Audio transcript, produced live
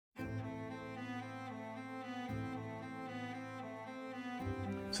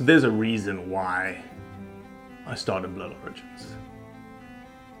So there's a reason why I started Blood Origins.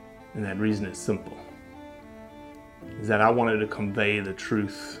 And that reason is simple. Is that I wanted to convey the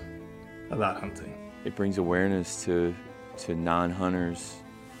truth about hunting. It brings awareness to non-hunters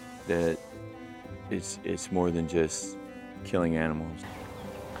that it's more than just killing animals.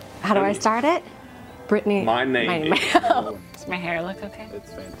 How do I start it? Brittany. My name is... Does my hair look okay?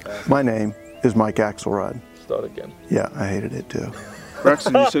 It's fantastic. My name is Mike Axelrod. Start again. Yeah, I hated it too.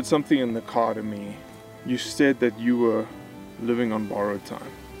 Braxton, you said something in the car to me. You said that you were living on borrowed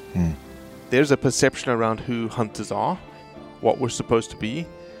time. There's a perception around who hunters are, what we're supposed to be,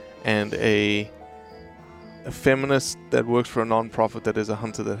 and a feminist that works for a non-profit that is a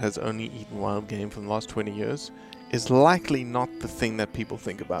hunter that has only eaten wild game for the last 20 years is likely not the thing that people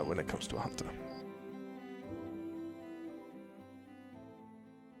think about when it comes to a hunter.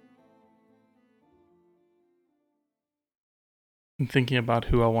 I'm thinking about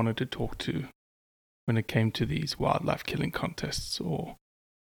who I wanted to talk to when it came to these wildlife killing contests or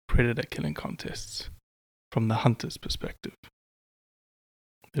predator killing contests from the hunter's perspective.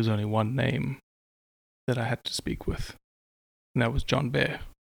 There's only one name that I had to speak with, and that was John Bear.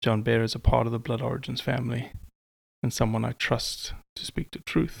 John Bear is a part of the Blood Origins family and someone I trust to speak the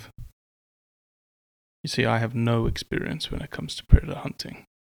truth. You see, I have no experience when it comes to predator hunting.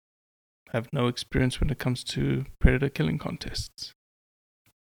 I have no experience when it comes to predator killing contests.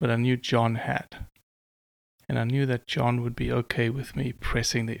 But I knew John had. And I knew that John would be okay with me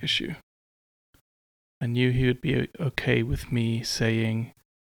pressing the issue. I knew he would be okay with me saying,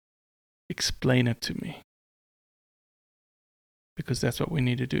 explain it to me. Because that's what we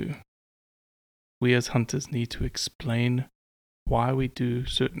need to do. We as hunters need to explain why we do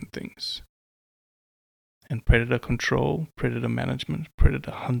certain things. And predator control, predator management,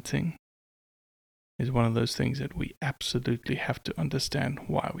 predator hunting is one of those things that we absolutely have to understand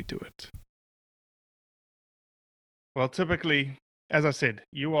why we do it. Well, typically, as I said,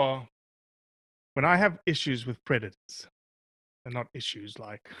 when I have issues with predators, and not issues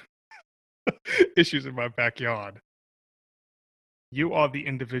like issues in my backyard, you are the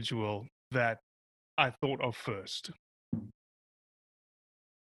individual that I thought of first.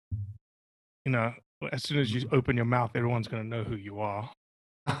 You know, as soon as you open your mouth, everyone's going to know who you are.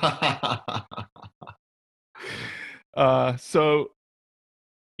 So,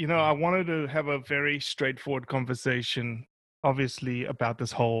 I wanted to have a very straightforward conversation, obviously, about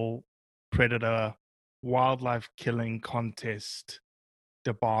this whole predator wildlife killing contest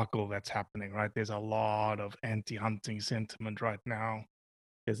debacle that's happening, right? There's a lot of anti-hunting sentiment right now.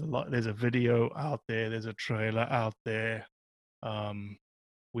 There's a video out there, there's a trailer out there.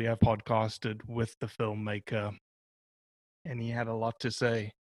 We have podcasted with the filmmaker, and he had a lot to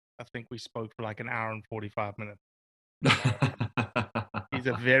say. I think we spoke for like an hour and 45 minutes. He's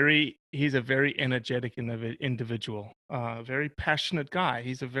a very energetic individual, very passionate guy.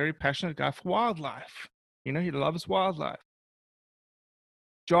 He's a very passionate guy for wildlife. He loves wildlife.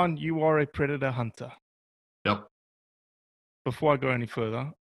 John, you are a predator hunter. Yep. Before I go any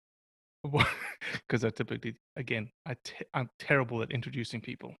further, because I typically, again, I'm terrible at introducing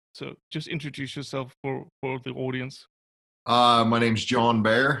people. So just introduce yourself for the audience. My name's John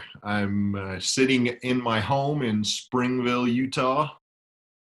Bear. I'm sitting in my home in Springville, Utah.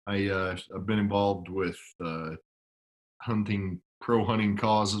 I've been involved with pro hunting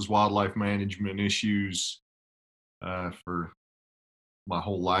causes, wildlife management issues for my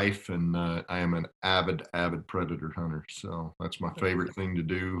whole life, and I am an avid predator hunter. So that's my favorite thing to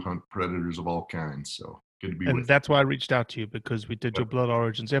do, hunt predators of all kinds. So good to be with you. And that's why I reached out to you, because we did your Blood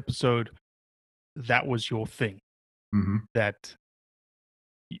Origins episode. That was your thing. Mm-hmm. That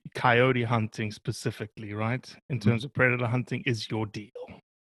coyote hunting specifically, right? In terms of predator hunting is your deal.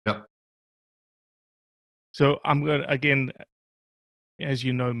 Yep. So I'm gonna, again, as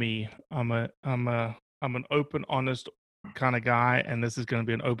you know me, I'm an open, honest kind of guy, and this is going to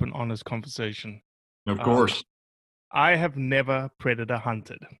be an open, honest conversation. Of course. I have never predator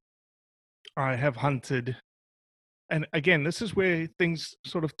hunted. I have hunted, and again, this is where things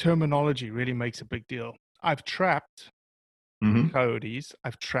sort of terminology really makes a big deal. I've trapped coyotes,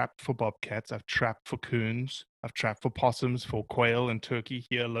 I've trapped for bobcats, I've trapped for coons, I've trapped for possums, for quail and turkey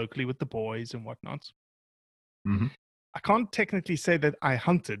here locally with the boys and whatnot. Mm-hmm. I can't technically say that I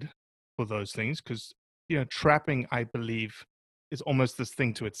hunted for those things because, trapping, I believe, is almost this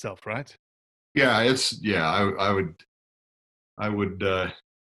thing to itself, right? Yeah, I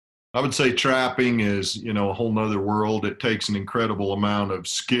would say trapping is, a whole nother world. It takes an incredible amount of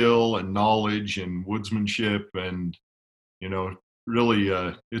skill and knowledge and woodsmanship, and,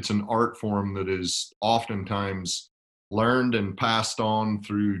 really, it's an art form that is oftentimes learned and passed on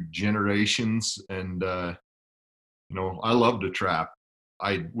through generations. And, you know, I love to trap.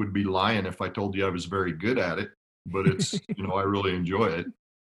 I would be lying if I told you I was very good at it, but it's, you know, I really enjoy it.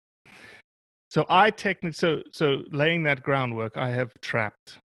 So so laying that groundwork, I have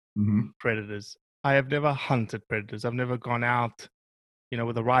trapped predators. I have never hunted predators. I've never gone out, you know,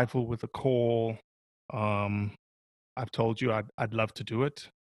 with a rifle, with a call. I've told you I'd love to do it.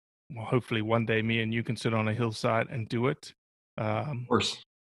 Well, hopefully one day me and you can sit on a hillside and do it. Of course.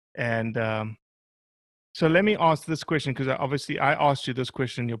 And so let me ask this question, because obviously I asked you this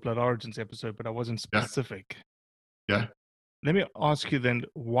question in your Blood Origins episode, but I wasn't specific. Yeah. Let me ask you then,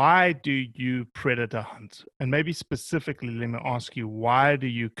 why do you predator hunt? And maybe specifically, let me ask you, why do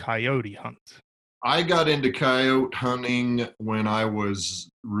you coyote hunt? I got into coyote hunting when I was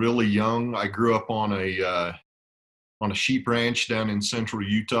really young. I grew up on a sheep ranch down in central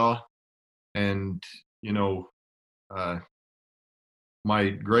Utah. And, you know, my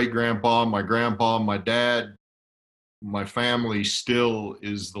great-grandpa, my grandpa, my dad, my family still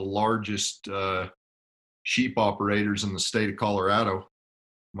is the largest sheep operators in the state of Colorado.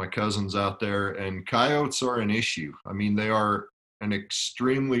 My cousins out there, and coyotes are an issue. I mean, they are an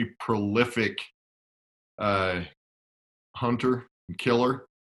extremely prolific hunter and killer.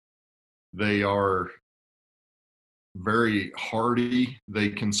 They are very hardy. They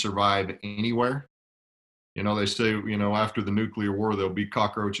can survive anywhere. You know, they say, you know, after the nuclear war, there'll be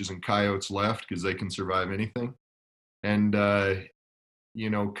cockroaches and coyotes left because they can survive anything. And, you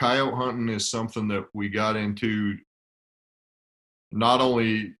know, coyote hunting is something that we got into. Not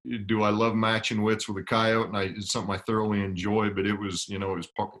only do I love matching wits with a coyote, and it's something I thoroughly enjoy, but it was, you know, it was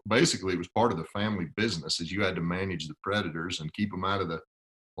basically part of the family business, as you had to manage the predators and keep them out of the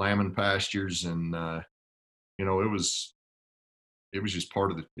lambing pastures. And, you know, it was just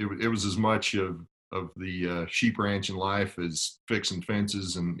part of it was as much of the sheep ranching life as fixing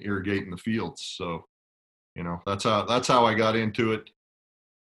fences and irrigating the fields. So, you know, that's how I got into it.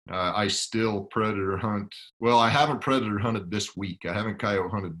 I still predator hunt. Well, I haven't predator hunted this week. I haven't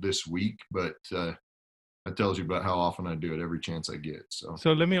coyote hunted this week, but that tells you about how often I do it, every chance I get.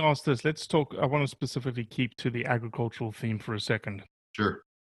 So let me ask this. Let's talk. I want to specifically keep to the agricultural theme for a second. Sure.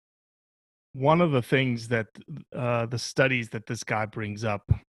 One of the things that the studies that this guy brings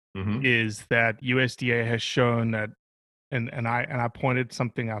up is that USDA has shown that, and I pointed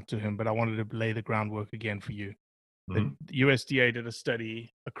something out to him, but I wanted to lay the groundwork again for you. The USDA did a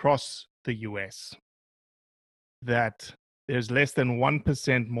study across the US that there's less than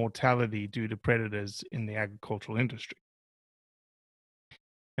 1% mortality due to predators in the agricultural industry.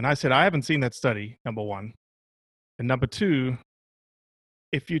 And I said, I haven't seen that study, number one. And number two,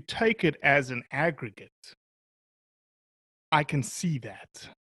 if you take it as an aggregate, I can see that.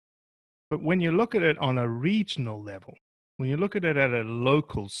 But when you look at it on a regional level, when you look at it at a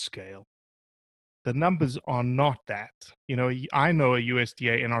local scale, the numbers are not that. You know, I know a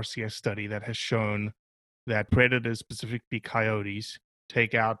USDA NRCS study that has shown that predators, specifically coyotes,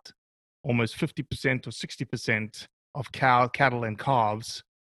 take out almost 50% or 60% of cattle and calves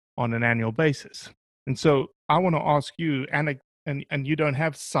on an annual basis. And so I want to ask you, and you don't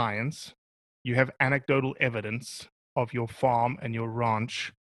have science, you have anecdotal evidence of your farm and your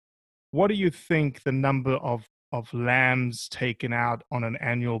ranch. What do you think the number of lambs taken out on an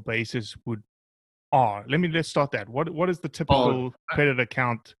annual basis are? Let's start that. What is the typical predator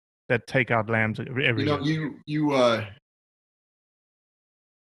count that take out lambs every year? You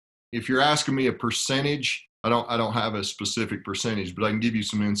if you're asking me a percentage, I don't have a specific percentage, but I can give you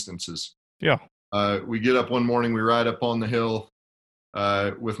some instances. Yeah. We get up one morning, we ride up on the hill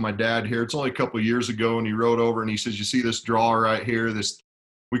with my dad here. It's only a couple of years ago, and he rode over and he says, "You see this draw right here? This,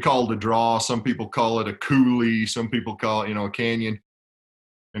 we call it a draw. Some people call it a coulee. Some people call it, you know, a canyon."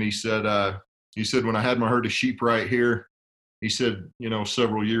 And he said, when I had my herd of sheep right here, he said, you know,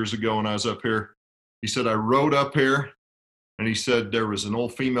 several years ago when I was up here, he said, I rode up here, and he said there was an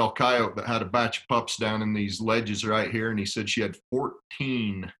old female coyote that had a batch of pups down in these ledges right here. And he said she had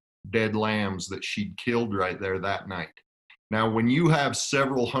 14 dead lambs that she'd killed right there that night. Now, when you have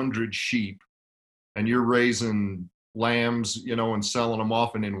several hundred sheep and you're raising lambs, you know, and selling them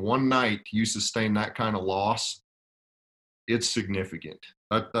off, and in one night you sustain that kind of loss, it's significant.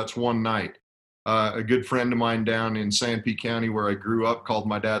 That's one night. A good friend of mine down in Sanpete County, where I grew up, called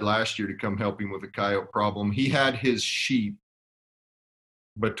my dad last year to come help him with a coyote problem. He had his sheep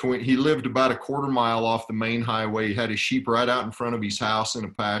he lived about a quarter mile off the main highway. He had his sheep right out in front of his house in a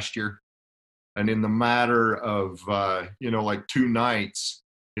pasture. And in the matter of, you know, like 2 nights,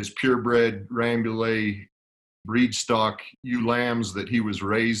 his purebred Rambouillet breed stock ewe lambs that he was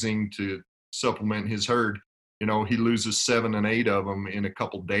raising to supplement his herd, he loses 7 and 8 of them in a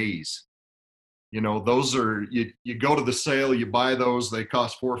couple days. Those are, you go to the sale, you buy those, they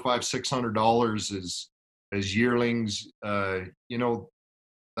cost $400, $500, $600 as yearlings.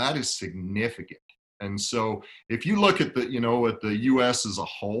 That is significant. And so if you look at the U.S. as a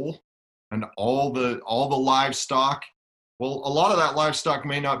whole and all the livestock, well, a lot of that livestock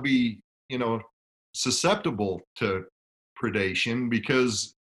may not be, susceptible to predation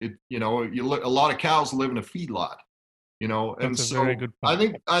because a lot of cows live in a feedlot, and That's a so very good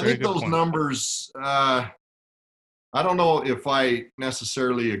point. I Very think good those point. numbers, I don't know if I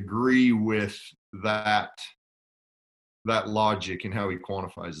necessarily agree with that logic and how he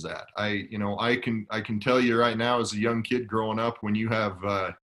quantifies that. I can tell you right now, as a young kid growing up, when you have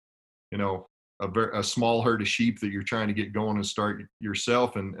a small herd of sheep that you're trying to get going and start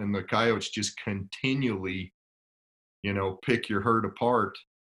yourself, and the coyotes just continually pick your herd apart,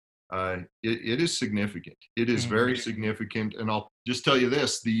 it is significant. It is very significant. And I'll just tell you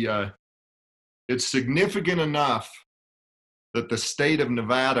this, it's significant enough that the state of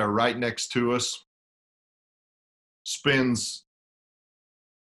Nevada right next to us spends,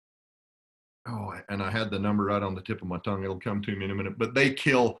 and I had the number right on the tip of my tongue, it'll come to me in a minute, but they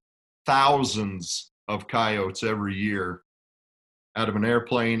kill thousands of coyotes every year out of an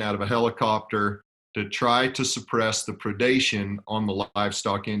airplane, out of a helicopter, to try to suppress the predation on the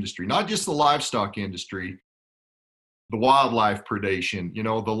livestock industry. Not just the livestock industry, the wildlife predation,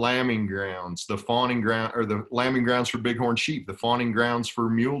 the lambing grounds, the fawning ground, or the lambing grounds for bighorn sheep, the fawning grounds for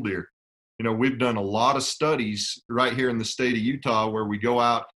mule deer. We've done a lot of studies right here in the state of Utah where we go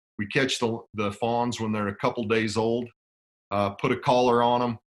out, we catch the fawns when they're a couple days old, put a collar on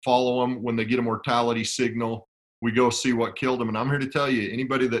them, follow them when they get a mortality signal. We go see what killed them. And I'm here to tell you,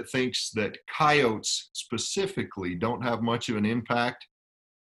 anybody that thinks that coyotes specifically don't have much of an impact,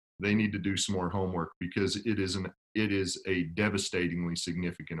 they need to do some more homework, because it is a devastatingly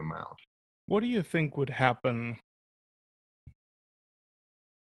significant amount. What do you think would happen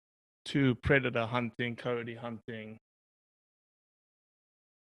to predator hunting, coyote hunting,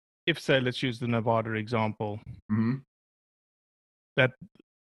 if, say, let's use the Nevada example, Mm-hmm. that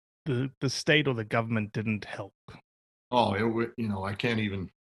the state or the government didn't help? Oh, I can't even,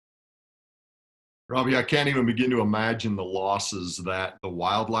 Robbie, I can't even begin to imagine the losses that the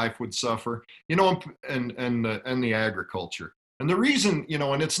wildlife would suffer, and the agriculture. And the reason,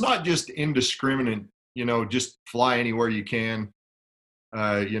 and it's not just indiscriminate, just fly anywhere you can,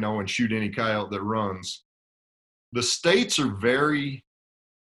 and shoot any coyote that runs. The states are very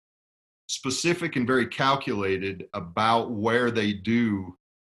specific and very calculated about where they do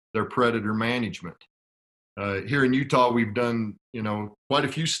their predator management. Here in Utah, we've done, quite a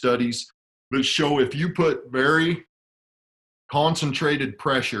few studies that show if you put very concentrated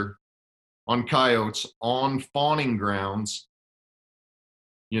pressure on coyotes on fawning grounds,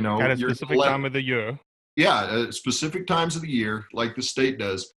 At a specific time of the year. Yeah, specific times of the year, like the state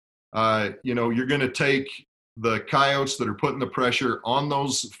does. You're going to take the coyotes that are putting the pressure on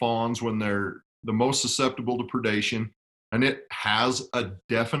those fawns when they're the most susceptible to predation, and it has a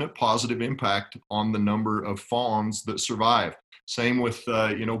definite positive impact on the number of fawns that survive. Same with,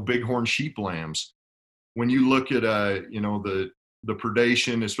 bighorn sheep lambs. When you look at, the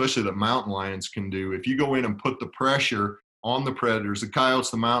predation, especially that mountain lions can do, if you go in and put the pressure on the predators, the coyotes,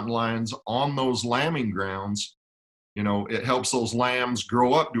 the mountain lions, on those lambing grounds, it helps those lambs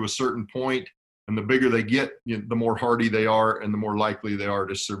grow up to a certain point, and the bigger they get, the more hardy they are and the more likely they are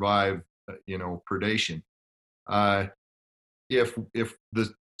to survive, predation. If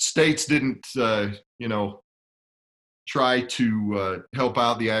the states didn't, try to help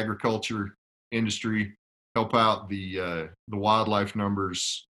out the agriculture industry, help out the wildlife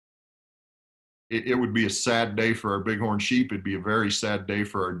numbers, it would be a sad day for our bighorn sheep. It'd be a very sad day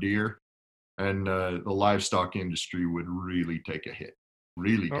for our deer, and the livestock industry would really take a hit.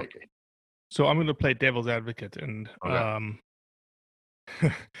 Really take a hit. So I'm going to play devil's advocate, and Okay.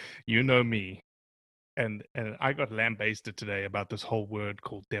 you know me, and I got lambasted today about this whole word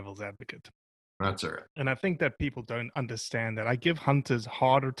called devil's advocate. That's all right. And I think that people don't understand that. I give hunters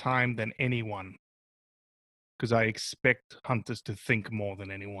harder time than anyone because I expect hunters to think more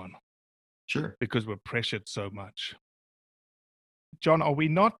than anyone. Sure. Because we're pressured so much. John, are we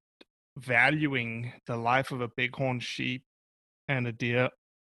not valuing the life of a bighorn sheep and a deer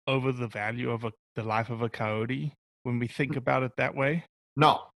over the value of the life of a coyote when we think about it that way?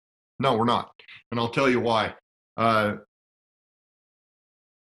 No, we're not. And I'll tell you why.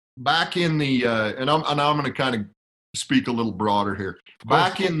 Back in the, and I'm going to kind of speak a little broader here.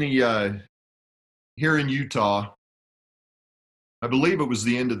 Back in the, here in Utah, I believe it was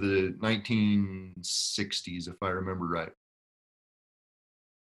the end of the 1960s, if I remember right.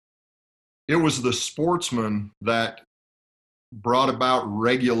 It was the sportsmen that brought about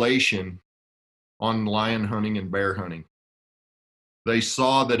regulation on lion hunting and bear hunting. They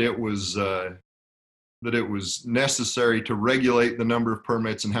saw that it was necessary to regulate the number of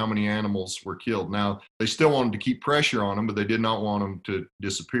permits and how many animals were killed. Now, they still wanted to keep pressure on them, but they did not want them to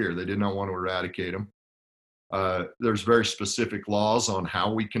disappear. They did not want to eradicate them. There's very specific laws on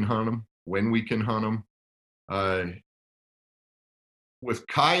how we can hunt them, when we can hunt them. With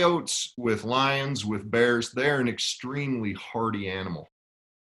coyotes, with lions, with bears, they're an extremely hardy animal.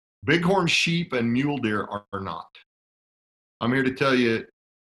 Bighorn sheep and mule deer are not. I'm here to tell you,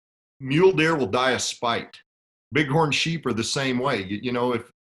 mule deer will die of spite. Bighorn sheep are the same way. You know,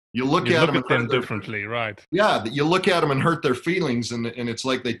 if you look at them differently, right? Yeah, you look at them and hurt their feelings, and it's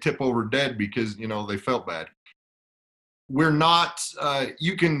like they tip over dead because, you know, they felt bad. We're not.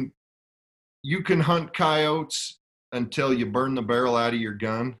 You can hunt coyotes until you burn the barrel out of your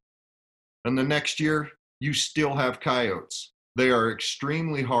gun, and the next year you still have coyotes. They are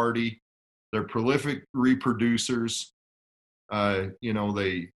extremely hardy. They're prolific reproducers. You know,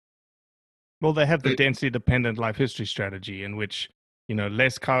 they have the density dependent life history strategy, in which, you know,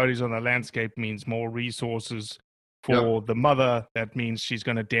 less coyotes on the landscape means more resources for the mother. That means she's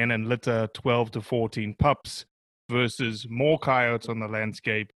going to den and litter 12 to 14 pups, versus more coyotes on the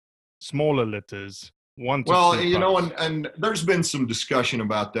landscape, smaller litters. Well, you know, and there's been some discussion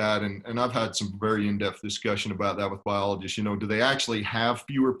about that, and I've had some very in-depth discussion about that with biologists. You know, do they actually have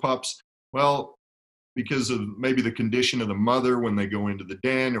fewer pups? Well, because of maybe the condition of the mother when they go into the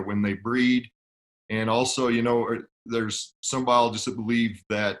den or when they breed. And also, you know, there's some biologists that believe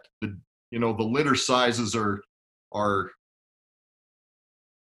that the litter sizes are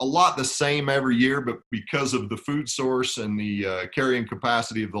a lot the same every year, but because of the food source and the carrying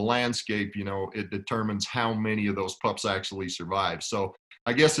capacity of the landscape, you know, it determines how many of those pups actually survive. So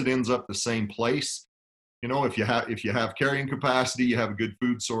I guess it ends up the same place. You know, if you have carrying capacity, you have a good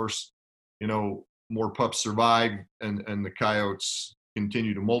food source, you know, more pups survive and the coyotes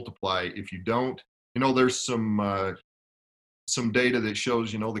continue to multiply. If you don't, you know, there's some data that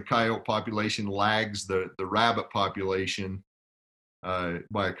shows, you know, the coyote population lags the rabbit population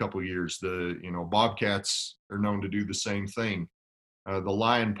by a couple of years. Bobcats are known to do the same thing. The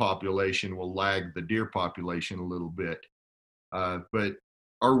lion population will lag the deer population a little bit. But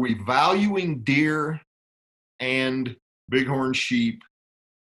are we valuing deer and bighorn sheep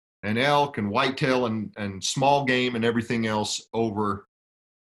and elk and whitetail and small game and everything else over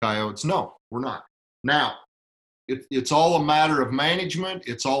coyotes? No, we're not. Now, it's all a matter of management.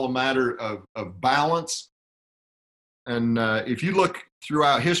 It's all a matter of balance. And if you look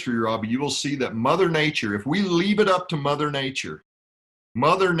throughout history, Robbie, you will see that Mother Nature, if we leave it up to Mother Nature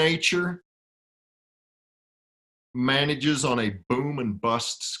manages on a boom and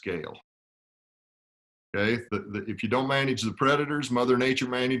bust scale. Okay, if you don't manage the predators, Mother Nature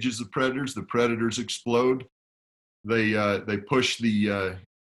manages the predators explode. They push the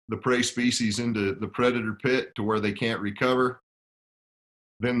prey species into the predator pit to where they can't recover.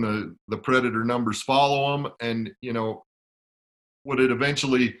 Then the predator numbers follow them, and, you know, would it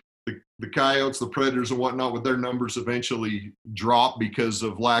eventually, the coyotes, the predators and whatnot, would their numbers eventually drop because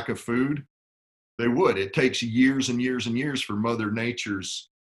of lack of food? They would. It takes years and years and years for Mother Nature's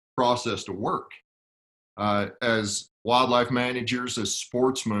process to work. As wildlife managers, as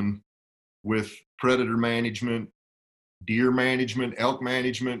sportsmen, with predator management, deer management, elk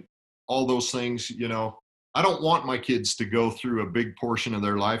management, all those things, you know, I don't want my kids to go through a big portion of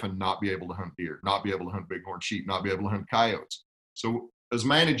their life and not be able to hunt deer, not be able to hunt bighorn sheep, not be able to hunt coyotes. So as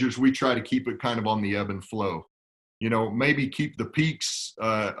managers, we try to keep it kind of on the ebb and flow. You know, maybe keep the peaks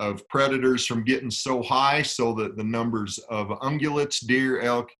of predators from getting so high so that the numbers of ungulates, deer,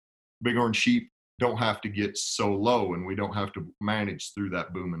 elk, bighorn sheep don't have to get so low, and we don't have to manage through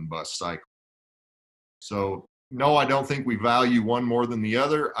that boom and bust cycle. So no, I don't think we value one more than the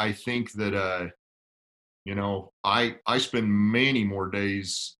other. I think that, you know, I spend many more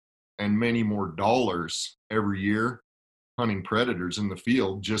days and many more dollars every year hunting predators in the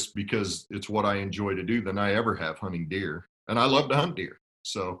field just because it's what I enjoy to do than I ever have hunting deer. And I love to hunt deer.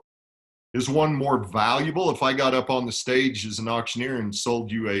 So is one more valuable? If I got up on the stage as an auctioneer and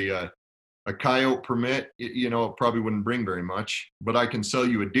sold you a coyote permit, you know, it probably wouldn't bring very much. But I can sell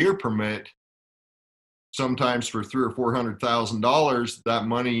you a deer permit sometimes for $300,000 or $400,000. That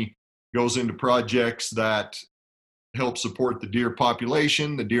money goes into projects that help support the deer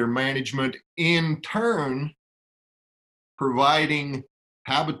population, the deer management, in turn providing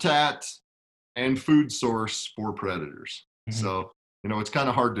habitat and food source for predators. So, it's kind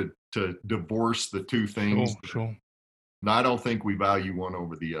of hard to divorce the two things. Sure. And I don't think we value one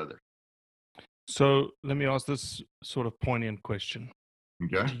over the other. So let me ask this sort of poignant question.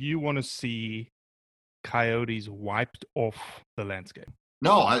 Okay. Do you want to see coyotes wiped off the landscape?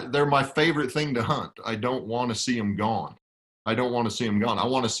 No, they're my favorite thing to hunt. I don't want to see them gone. I want to see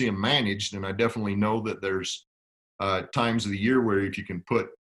them managed, and I definitely know that there's times of the year where if you can put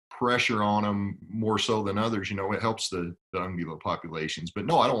pressure on them more so than others, it helps the ungulate populations. But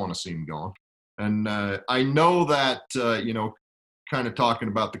no, I don't want to see them gone. And I know that, kind of talking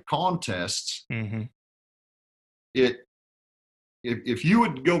about the contests, if you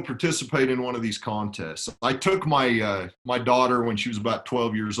would go participate in one of these contests, I took my daughter when she was about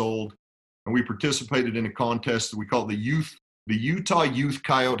 12 years old, and we participated in a contest that we call the Utah Youth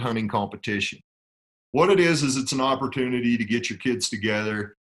Coyote Hunting Competition. What it is it's an opportunity to get your kids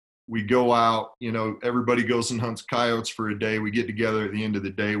together. We go out, everybody goes and hunts coyotes for a day. We get together at the end of the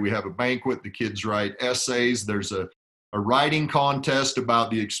day. We have a banquet. The kids write essays. There's a writing contest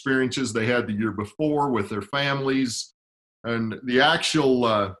about the experiences they had the year before with their families. And the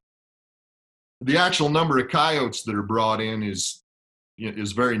actual number of coyotes that are brought in is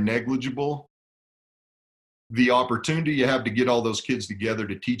very negligible. The opportunity you have to get all those kids together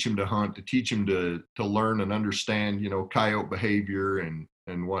to teach them to hunt, to teach them to learn and understand, coyote behavior and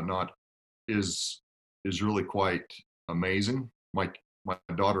whatnot is really quite amazing. My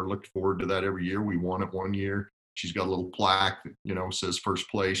daughter looked forward to that every year. We won it one year. She's got a little plaque that, says first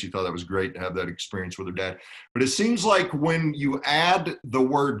place. She thought that was great to have that experience with her dad. But it seems like when you add the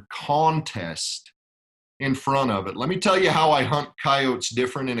word contest in front of it, let me tell you how I hunt coyotes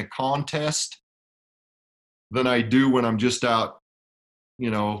different in a contest than I do when I'm just out,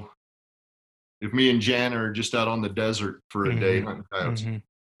 if me and Jan are just out on the desert for a day hunting coyotes.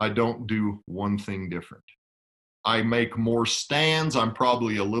 I don't do one thing different. I make more stands. I'm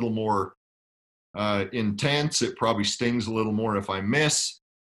probably a little more intense. It probably stings a little more if I miss.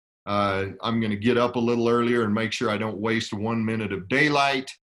 I'm going to get up a little earlier and make sure I don't waste 1 minute of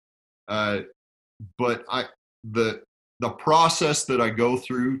daylight. But the process that I go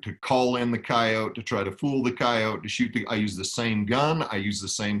through to call in the coyote, to try to fool the coyote, to shoot I use the same gun, I use the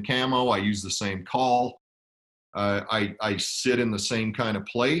same camo, I use the same call. I sit in the same kind of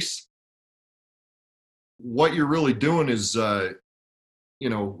place. What you're really doing is,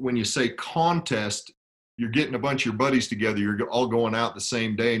 when you say contest, you're getting a bunch of your buddies together. You're all going out the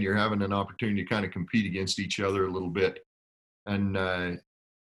same day, and you're having an opportunity to kind of compete against each other a little bit. And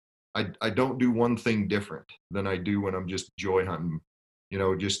I don't do one thing different than I do when I'm just joy hunting,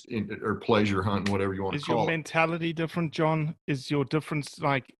 or pleasure hunting, whatever you want to call it. Is your mentality different, John? Is your difference,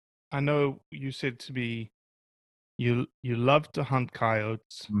 like, I know you said to me, you love to hunt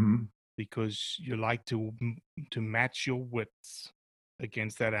coyotes because you like to match your wits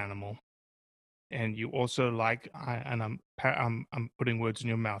against that animal, and you also like, I'm putting words in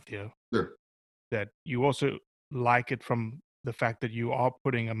your mouth here. Sure. That you also like it from the fact that you are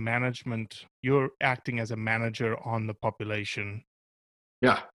putting you're acting as a manager on the population.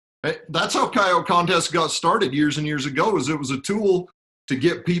 Yeah. That's how coyote contests got started years and years ago. It was a tool to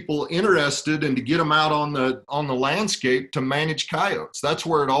get people interested and to get them out on the landscape to manage coyotes. That's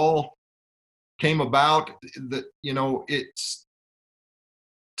where it all came about. That, it's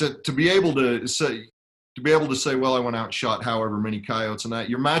to be able to say, well, I went out and shot however many coyotes, and that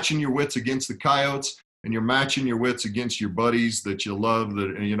you're matching your wits against the coyotes. And you're matching your wits against your buddies that you love,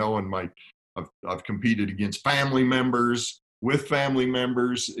 and I've competed against family members, with family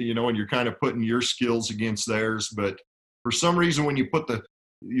members, and you're kind of putting your skills against theirs. But for some reason, when you put the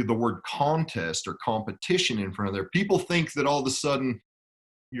word contest or competition in front of there, people think that all of a sudden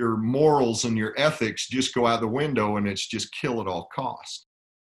your morals and your ethics just go out the window and it's just kill at all costs.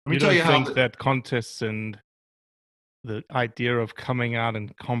 Let me tell you how. You think that contests and the idea of coming out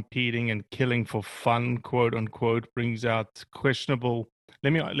and competing and killing for fun, quote unquote, brings out questionable.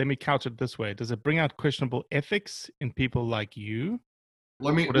 Let me couch it this way: does it bring out questionable ethics in people like you?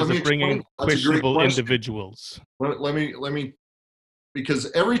 Or does it bring in questionable individuals? Let me,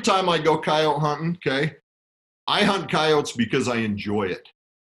 because every time I go coyote hunting, okay, I hunt coyotes because I enjoy it.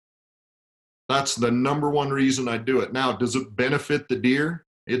 That's the number one reason I do it. Now, does it benefit the deer?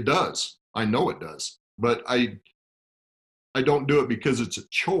 It does. I know it does. But I don't do it because it's a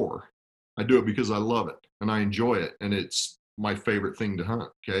chore. I do it because I love it and I enjoy it, and it's my favorite thing to hunt.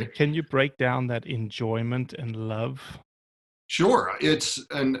 Okay. Can you break down that enjoyment and love? Sure.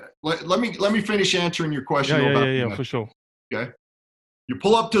 And let me finish answering your question. Yeah, for sure. Okay. You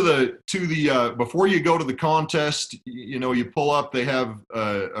pull up to the before you go to the contest, you pull up, they have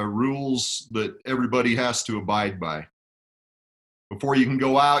rules that everybody has to abide by. before you can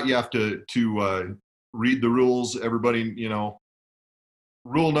go out, you have to read the rules. Everybody,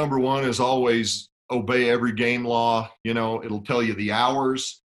 rule number one is always obey every game law. It'll tell you the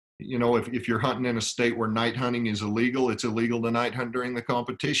hours. If you're hunting in a state where night hunting is illegal, it's illegal to night hunt during the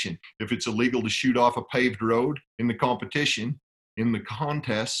competition. If it's illegal to shoot off a paved road in the competition, in the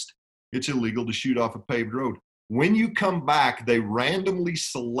contest, it's illegal to shoot off a paved road. When you come back, they randomly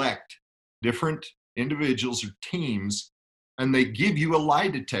select different individuals or teams, and they give you a lie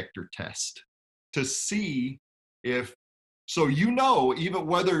detector test to see if, so even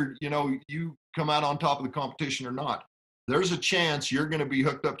whether, you come out on top of the competition or not, there's a chance you're going to be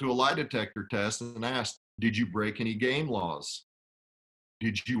hooked up to a lie detector test and asked, did you break any game laws?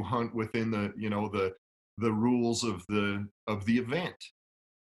 Did you hunt within the rules of the event?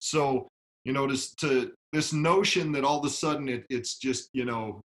 So, this notion that all of a sudden it's just,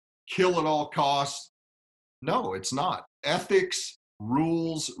 kill at all costs. No, it's not. Ethics,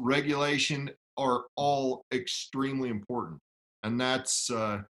 rules, regulation are all extremely important. And that's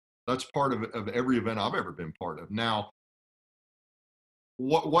part of every event I've ever been part of. Now,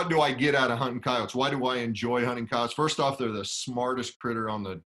 what do I get out of hunting coyotes? Why do I enjoy hunting coyotes? First off, they're the smartest critter on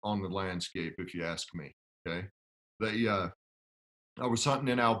the landscape, if you ask me. Okay. I was hunting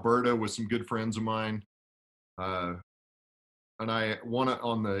in Alberta with some good friends of mine. And I won it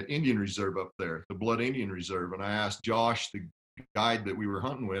on the Indian Reserve up there, the Blood Indian Reserve. And I asked Josh, the guide that we were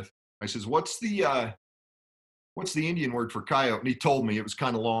hunting with, I says, what's the Indian word for coyote? And he told me. It was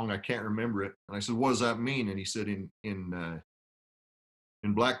kind of long. I can't remember it. And I said, what does that mean? And he said,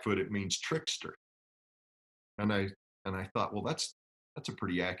 in Blackfoot, it means trickster. And I thought, well, that's a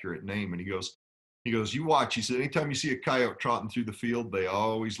pretty accurate name. And he goes, you watch. He said, anytime you see a coyote trotting through the field, they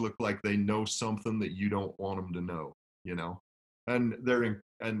always look like they know something that you don't want them to know, And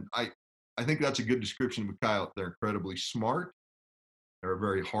I think that's a good description of a coyote. They're incredibly smart. They're a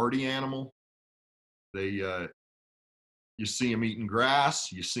very hardy animal. You see them eating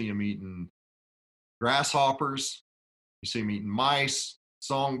grass. You see them eating grasshoppers. You see them eating mice,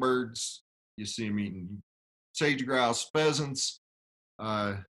 songbirds. You see them eating sage grouse, pheasants.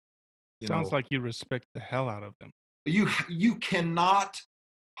 Sounds like you respect the hell out of them. You cannot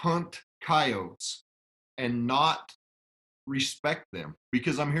hunt coyotes and not respect them,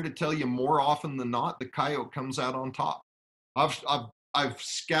 because I'm here to tell you, more often than not, the coyote comes out on top. I've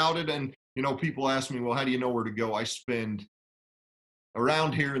scouted, and people ask me, well, how do you know where to go? I spend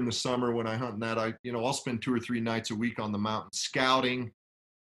around here in the summer when I hunt that, I'll spend 2 or 3 nights a week on the mountain scouting,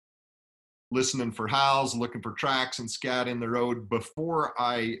 listening for howls, looking for tracks, and scouting the road before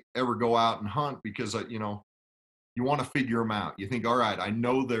I ever go out and hunt, because you want to figure them out. You think, all right, I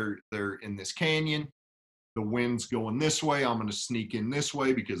know they're in this canyon. The wind's going this way. I'm going to sneak in this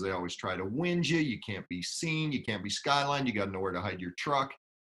way, because they always try to wind you. You can't be seen. You can't be skylined. You got to know where to hide your truck.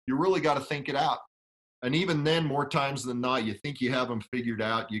 You really got to think it out. And even then, more times than not, you think you have them figured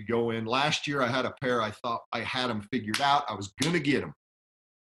out. You go in. Last year, I had a pair. I thought I had them figured out. I was going to get them.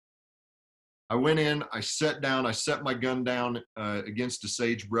 I went in. I sat down. I set my gun down against a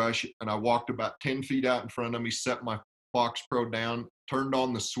sagebrush, and I walked about 10 feet out in front of me, set my Fox Pro down, turned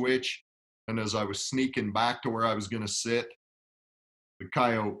on the switch. And as I was sneaking back to where I was going to sit, the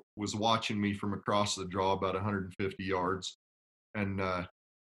coyote was watching me from across the draw about 150 yards and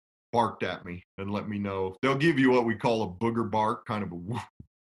barked at me and let me know. They'll give you what we call a booger bark, kind of a woof,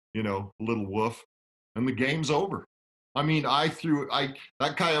 a little woof, and the game's over. I mean,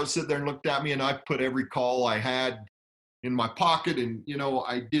 that coyote sit there and looked at me, and I put every call I had in my pocket, and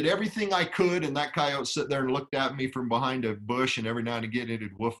I did everything I could, and that coyote sit there and looked at me from behind a bush, and every now and again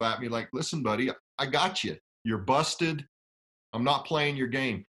it'd woof at me like, listen, buddy, I got you. You're busted. I'm not playing your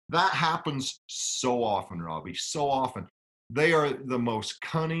game. That happens so often, Robbie, so often. They are the most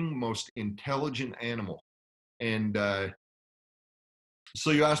cunning, most intelligent animal. And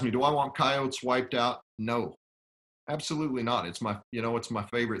so you ask me, do I want coyotes wiped out? No, absolutely not. It's my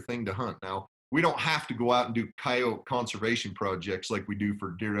favorite thing to hunt. Now, we don't have to go out and do coyote conservation projects like we do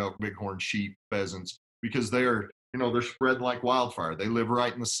for deer, elk, bighorn, sheep, pheasants, because they're spread like wildfire. They live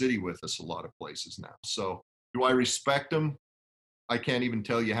right in the city with us a lot of places now. So do I respect them? I can't even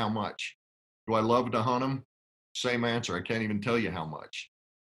tell you how much. Do I love to hunt them? Same answer. I can't even tell you how much.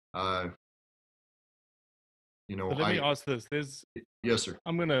 But let me ask this. Yes, sir.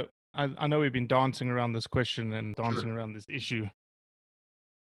 I know we've been dancing around this question and dancing around this issue.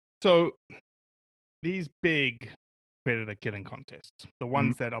 So these big predator killing contests, the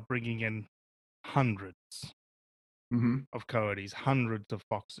ones that are bringing in hundreds of coyotes, hundreds of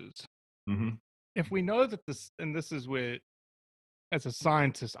foxes. If we know that this is where, as a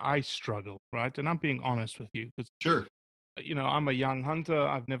scientist, I struggle, right? And I'm being honest with you, because I'm a young hunter.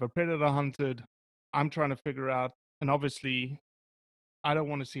 I've never predator hunted. I'm trying to figure out, and obviously, I don't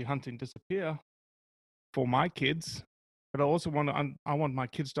want to see hunting disappear for my kids, but I also I want my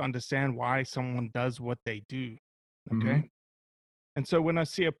kids to understand why someone does what they do. Okay. And so when I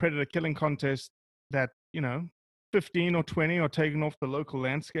see a predator killing contest that, 15 or 20 are taken off the local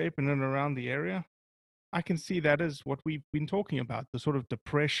landscape in and around the area, I can see that as what we've been talking about, the sort of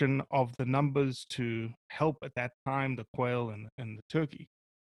depression of the numbers to help at that time the quail and the turkey.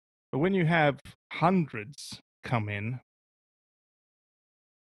 But when you have hundreds come in,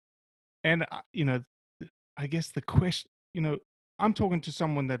 and, I guess the question, I'm talking to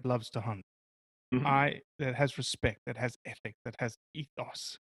someone that loves to hunt. That has respect, that has ethic, that has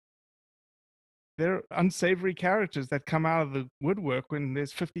ethos. There are unsavory characters that come out of the woodwork when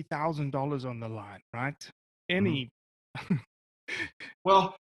there's $50,000 on the line, right?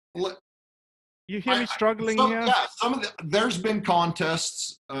 Well, you hear me struggling here? Yeah, there's been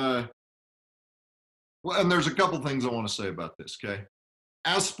contests. And there's a couple things I want to say about this. Okay,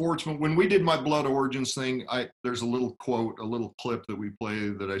 as sportsmen, when we did my Blood Origins thing, there's a little quote, a little clip that we play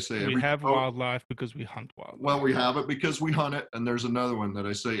that I say. We have wildlife because we hunt wildlife. Well, we have it because we hunt it, and there's another one that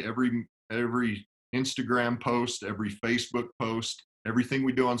I say every Instagram post, every Facebook post, everything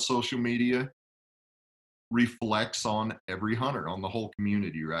we do on social media reflects on every hunter, on the whole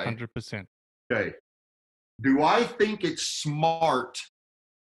community, right? 100%. Okay. Do I think it's smart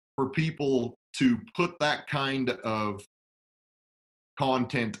for people to put that kind of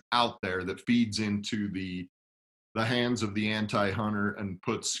content out there that feeds into the hands of the anti-hunter and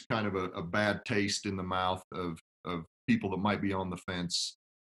puts kind of a bad taste in the mouth of people that might be on the fence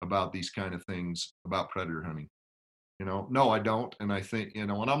about these kind of things about predator hunting? No, I don't. And I think,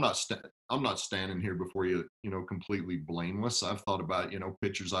 and I'm not standing here before you, completely blameless. I've thought about,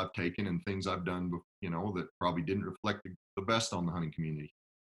 pictures I've taken and things I've done, that probably didn't reflect the best on the hunting community.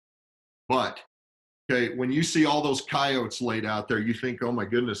 But, okay, when you see all those coyotes laid out there, you think, oh my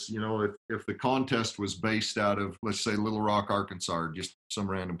goodness, if the contest was based out of, let's say, Little Rock, Arkansas, or just some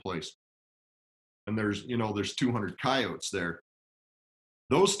random place, and there's 200 coyotes there,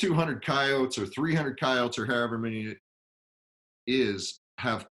 those 200 coyotes or 300 coyotes or however many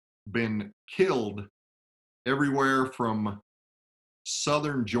have been killed everywhere from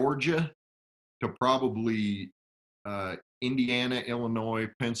southern Georgia to probably Indiana, Illinois,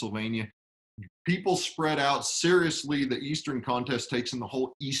 Pennsylvania. People spread out. Seriously, the Eastern contest takes in the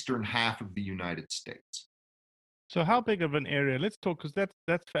whole eastern half of the United States. So how big of an area? Let's talk, because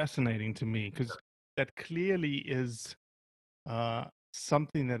that's fascinating to me, because that clearly is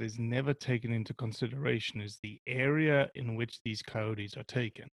something that is never taken into consideration, is the area in which these coyotes are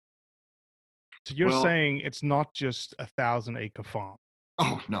taken. So you're saying it's not just 1,000-acre farm?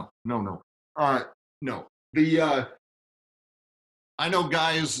 Oh, no. No. I know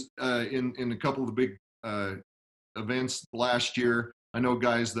guys in a couple of the big events last year. I know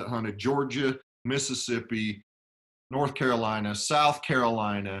guys that hunted Georgia, Mississippi, North Carolina, South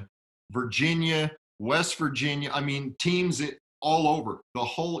Carolina, Virginia, West Virginia. I mean, teams all over the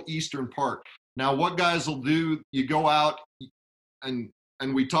whole eastern part. Now, what guys will do, you go out and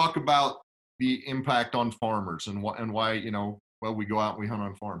we talk about the impact on farmers and why, we go out and we hunt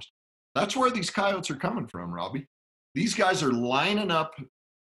on farms. That's where these coyotes are coming from, Robbie. These guys are lining up.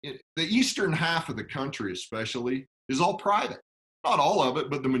 The eastern half of the country especially is all private. Not all of it,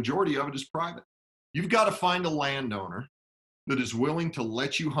 but the majority of it is private. You've got to find a landowner that is willing to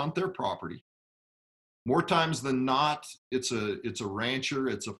let you hunt their property. More times than not, it's a rancher,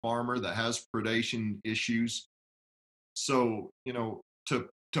 it's a farmer that has predation issues. So,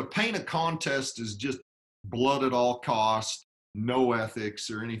 to paint a contest is just blood at all costs, no ethics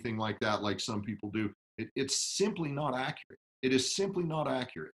or anything like that, like some people do. It's simply not accurate. It is simply not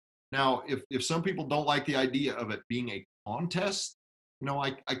accurate. Now, if some people don't like the idea of it being a contest,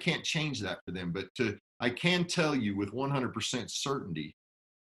 I can't change that for them. But I can tell you with 100% certainty,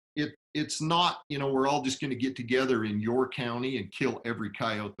 it's not, we're all just going to get together in your county and kill every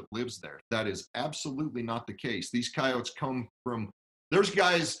coyote that lives there. That is absolutely not the case. These coyotes come from, there's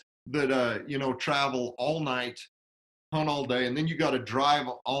guys that, travel all night, hunt all day, and then you got to drive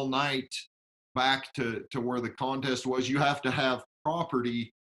all night back to where the contest was. You have to have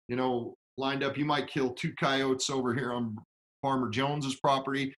property, lined up. You might kill 2 coyotes over here on Farmer Jones's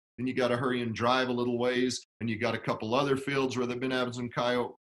property. Then you got to hurry and drive a little ways. And you got a couple other fields where they've been having some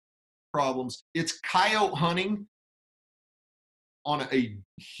coyote problems. It's coyote hunting on a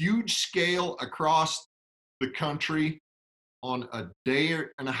huge scale across the country on a day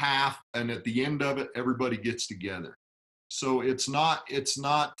and a half. And at the end of it, everybody gets together. So it's not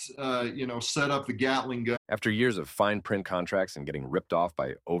set up the Gatling gun. After years of fine print contracts and getting ripped off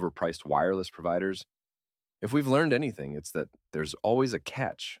by overpriced wireless providers, if we've learned anything, it's that there's always a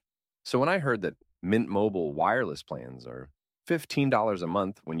catch. So when I heard that Mint Mobile wireless plans are $15 a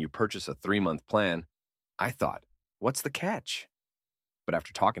month when you purchase a 3-month plan, I thought, what's the catch? But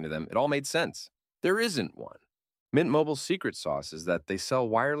after talking to them, it all made sense. There isn't one. Mint Mobile's secret sauce is that they sell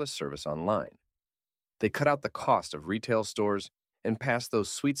wireless service online. They cut out the cost of retail stores and pass those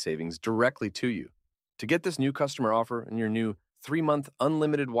sweet savings directly to you. To get this new customer offer and your new 3-month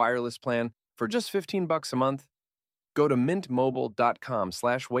unlimited wireless plan for just $15 a month, go to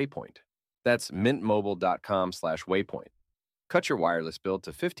mintmobile.com/waypoint. That's mintmobile.com/waypoint. Cut your wireless bill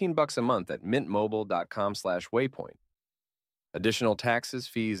to $15 a month at mintmobile.com/waypoint. Additional taxes,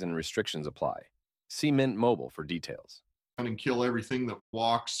 fees, and restrictions apply. See Mint Mobile for details. And kill everything that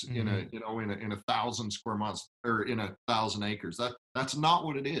walks in a 1,000 square miles or in 1,000 acres. That's not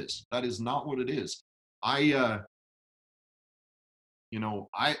what it is. That is not what it is. I've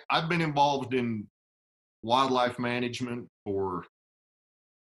been involved in wildlife management for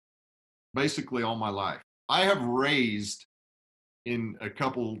basically all my life. I have raised in a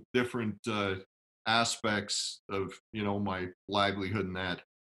couple different aspects of my livelihood and that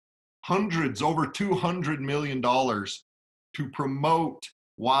hundreds, over $200 million to promote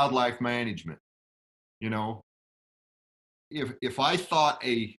wildlife management. If I thought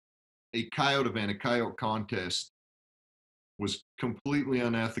a coyote event, a coyote contest was completely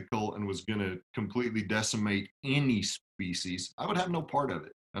unethical and was going to completely decimate any species, I would have no part of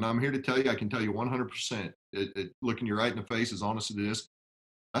it. And I'm here to tell you, I can tell you 100%, looking you right in the face, as honest as it is,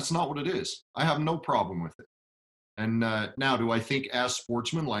 that's not what it is. I have no problem with it. And now, do I think as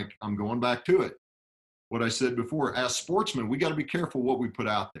sportsmen, like I'm going back to it, what I said before, as sportsmen, we got to be careful what we put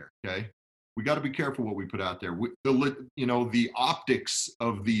out there, okay? We got to be careful what we put out there. The optics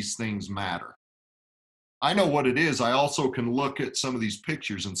of these things matter. I know what it is. I also can look at some of these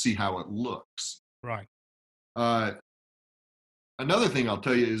pictures and see how it looks. Right. Another thing I'll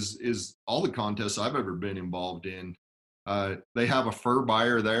tell you is all the contests I've ever been involved in, they have a fur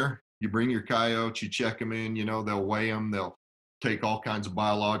buyer there. You bring your coyotes, you check them in, they'll weigh them, they'll take all kinds of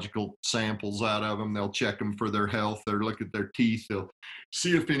biological samples out of them. They'll check them for their health. They'll look at their teeth. They'll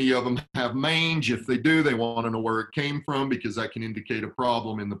see if any of them have mange. If they do, they want to know where it came from because that can indicate a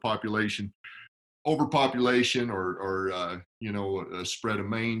problem in the population, overpopulation or a spread of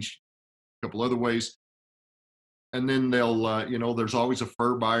mange, a couple other ways. And then they'll, there's always a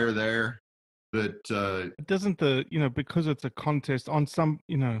fur buyer there that. Doesn't because it's a contest on some,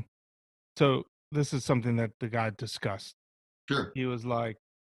 so this is something that the guy discussed. Sure. He was like,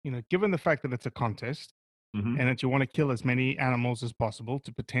 given the fact that it's a contest Mm-hmm. and that you want to kill as many animals as possible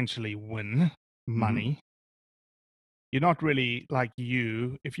to potentially win money, you're not really like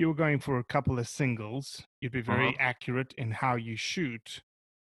if you were going for a couple of singles, you'd be very accurate in how you shoot,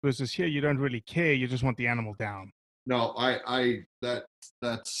 versus here you don't really care. You just want the animal down. No, I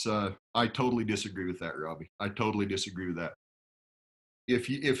totally disagree with that, Robbie. I totally disagree with that.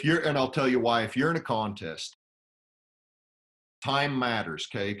 If you're, and I'll tell you why. If you're in a contest, time matters,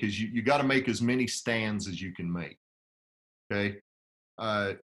 okay? Because you got to make as many stands as you can make, okay?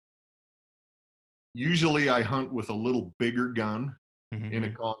 Usually I hunt with a little bigger gun in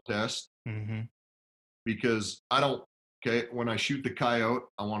a contest because I don't, okay, when I shoot the coyote,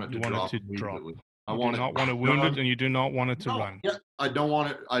 I want it to drop immediately. I want not want to wound it, and you do not want it to run. Yeah, I don't want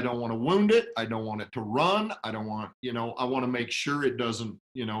it. I don't want to wound it. I don't want it to run. I don't want, I want to make sure it doesn't,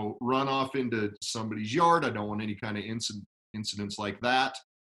 run off into somebody's yard. I don't want any kind of incidents like that.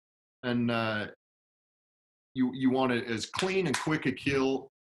 And you want it as clean and quick a kill,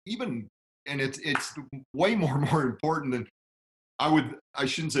 and it's way more important than I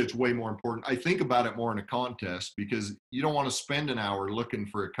shouldn't say it's way more important. I think about it more in a contest because you don't want to spend an hour looking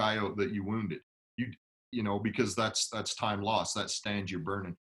for a coyote that you wounded. Because that's time lost. That stands you're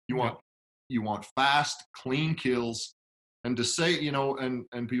burning. You want fast, clean kills, and to say, and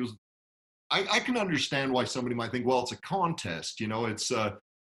people, I can understand why somebody might think, well, it's a contest. It's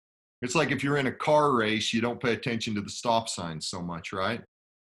like if you're in a car race, you don't pay attention to the stop signs so much, right?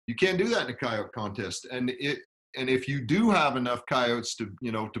 You can't do that in a coyote contest. And if you do have enough coyotes to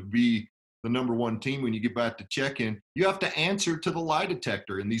be the number one team when you get back to check-in, you have to answer to the lie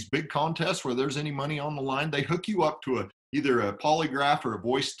detector. In these big contests where there's any money on the line, they hook you up to either a polygraph or a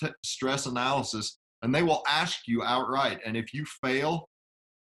voice stress analysis, and they will ask you outright. And if you fail,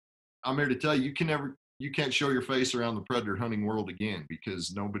 I'm here to tell you, you can't show your face around the predator hunting world again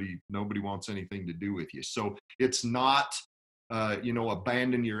because nobody wants anything to do with you. So it's not,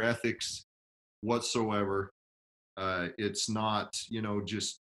 abandon your ethics whatsoever. It's not,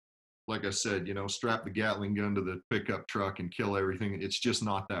 just like I said, strap the Gatling gun to the pickup truck and kill everything. It's just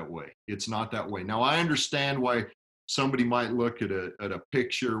not that way. It's not that way. Now, I understand why somebody might look at a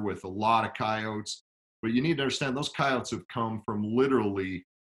picture with a lot of coyotes, but you need to understand those coyotes have come from literally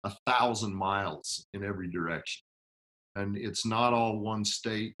 1,000 miles in every direction. And it's not all one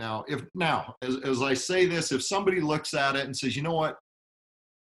state. Now, as I say this, if somebody looks at it and says, you know what,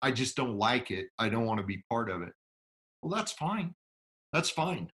 I just don't like it, I don't want to be part of it, well, that's fine. That's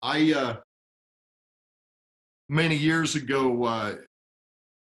fine. Many years ago,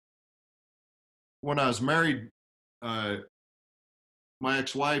 when I was married, my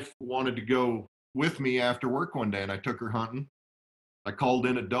ex-wife wanted to go with me after work one day, and I took her hunting. I called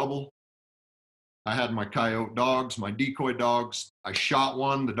in a double. I had my coyote dogs, my decoy dogs. I shot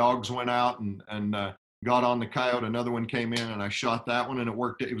one. The dogs went out and got on the coyote. Another one came in, and I shot that one, and it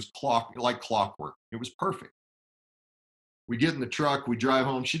worked. It was like clockwork. It was perfect. We get in the truck. We drive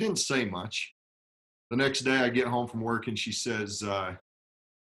home. She didn't say much. The next day, I get home from work, and she says, I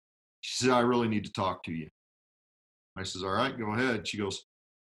really need to talk to you. I says, all right, go ahead. She goes,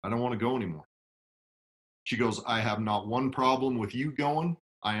 I don't want to go anymore. She goes, I have not one problem with you going.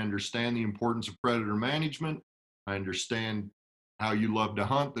 I understand the importance of predator management. I understand how you love to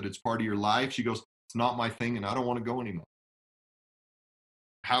hunt, that it's part of your life. She goes, it's not my thing, and I don't want to go anymore.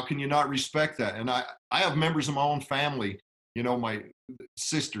 How can you not respect that? And I have members of my own family, my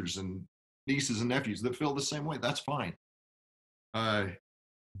sisters and nieces and nephews that feel the same way. That's fine.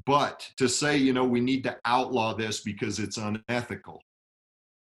 But to say, we need to outlaw this because it's unethical,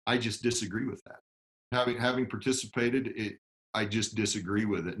 I just disagree with that. Having participated, I just disagree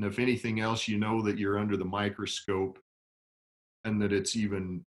with it. And if anything else, that you're under the microscope and that it's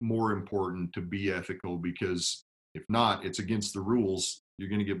even more important to be ethical, because if not, it's against the rules. You're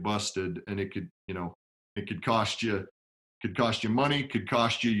going to get busted, and it could cost you money, could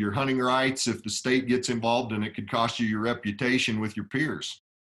cost you your hunting rights if the state gets involved, and it could cost you your reputation with your peers.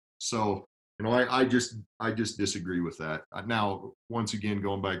 So, I just disagree with that. Now, once again,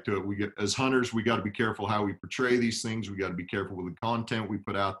 going back to it, as hunters, we got to be careful how we portray these things. We got to be careful with the content we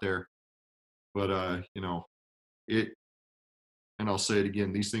put out there. But, and I'll say it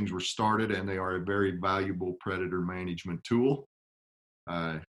again, these things were started, and they are a very valuable predator management tool.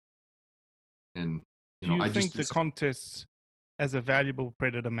 Do you think the contests as a valuable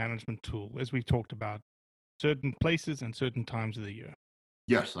predator management tool, as we've talked about, certain places and certain times of the year?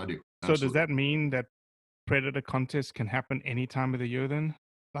 Yes, I do. Absolutely. So does that mean that predator contests can happen any time of the year then?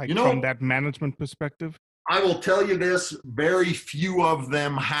 From that management perspective? I will tell you this, very few of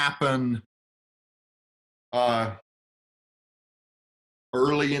them happen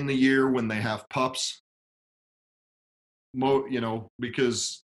early in the year when they have pups.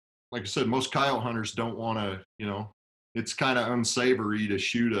 Because like I said, most coyote hunters don't want to, it's kind of unsavory to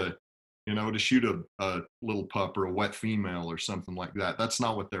shoot a little pup or a wet female or something like that. That's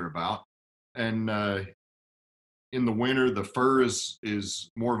not what they're about. And in the winter, the fur is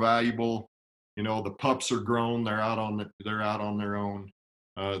more valuable. The pups are grown. They're out on their own.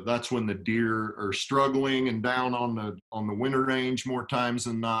 That's when the deer are struggling and down on the winter range more times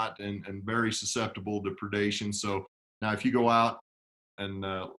than not, and very susceptible to predation. So now, if you go out and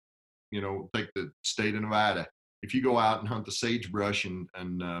take the state of Nevada, if you go out and hunt the sagebrush and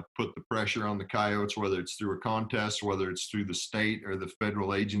put the pressure on the coyotes, whether it's through a contest, whether it's through the state or the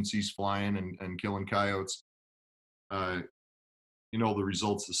federal agencies flying and killing coyotes, the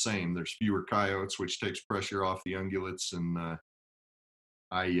result's the same. There's fewer coyotes, which takes pressure off the ungulates, and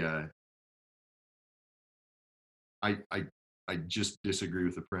I just disagree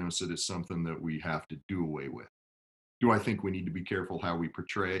with the premise that it's something that we have to do away with. Do I think we need to be careful how we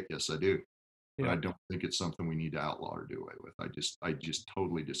portray it? Yes, I do. But I don't think it's something we need to outlaw or do away with. I just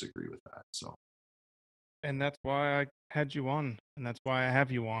totally disagree with that. So, and that's why I had you on, and that's why I have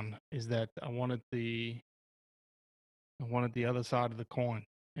you on, is that I wanted the other side of the coin.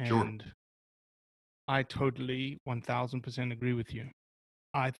 And sure. I totally 1000% agree with you.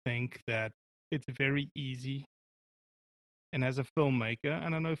 I think that it's very easy, and as a filmmaker,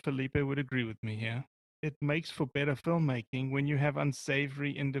 and I know Felipe would agree with me here, it makes for better filmmaking when you have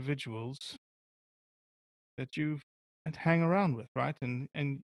unsavory individuals that you hang around with, right? And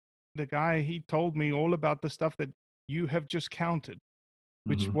the guy, he told me all about the stuff that you have just counted,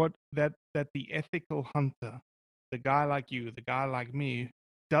 which that the ethical hunter, the guy like you, the guy like me,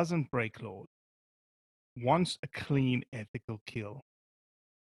 doesn't break laws, wants a clean, ethical kill,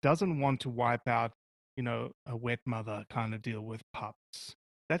 doesn't want to wipe out, a wet mother kind of deal with pups,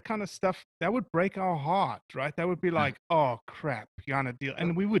 that kind of stuff, that would break our heart, right? That would be like, oh crap, you're on a deal.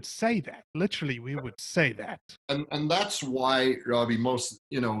 And we would say that. Literally, we would say that. And that's why, Robbie, most,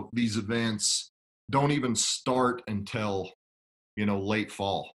 these events don't even start until, late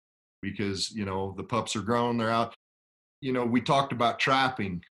fall, because, the pups are grown, they're out. We talked about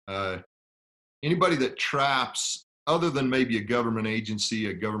trapping. Anybody that traps, other than maybe a government agency,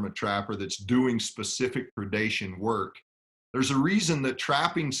 a government trapper that's doing specific predation work, there's a reason that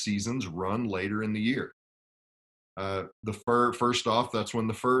trapping seasons run later in the year. The fur, first off, that's when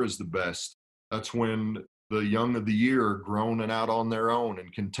the fur is the best. That's when the young of the year are grown and out on their own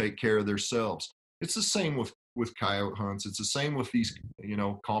and can take care of themselves. It's the same with coyote hunts. It's the same with these,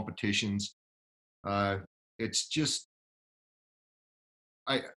 competitions. It's just,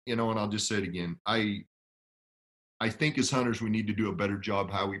 and I'll just say it again. I think as hunters, we need to do a better job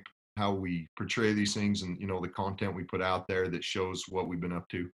how we portray these things, and the content we put out there that shows what we've been up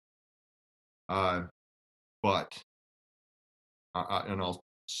to. But I'll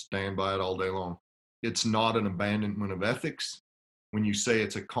stand by it all day long. It's not an abandonment of ethics. When you say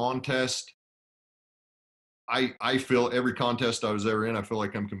it's a contest, I feel every contest I was ever in, I feel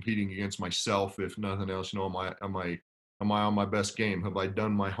like I'm competing against myself. If nothing else, am I on my best game? Have I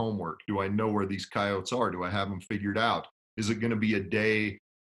done my homework? Do I know where these coyotes are? Do I have them figured out? Is it going to be a day?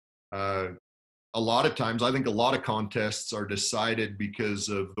 A lot of times, I think a lot of contests are decided because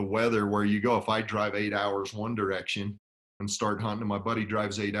of the weather, where you go, if I drive 8 hours one direction and start hunting, and my buddy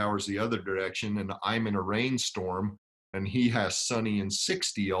drives 8 hours the other direction, and I'm in a rainstorm and he has sunny and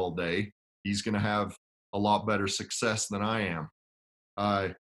 60 all day, he's going to have a lot better success than I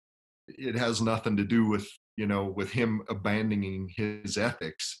am. It has nothing to do with, with him abandoning his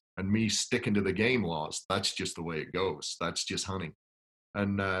ethics and me sticking to the game laws. That's just the way it goes. That's just hunting.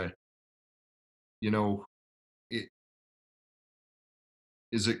 And,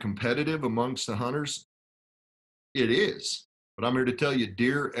 is it competitive amongst the hunters? It is. But I'm here to tell you,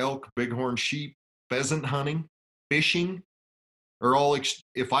 deer, elk, bighorn sheep, pheasant hunting, fishing are all,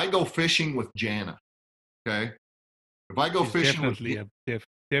 if I go fishing with Jana, okay? If I go fishing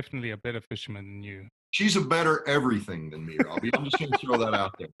definitely a better fisherman than you. She's a better everything than me, Robbie. I'm just going to throw that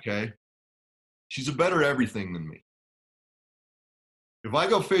out there, okay? She's a better everything than me. If I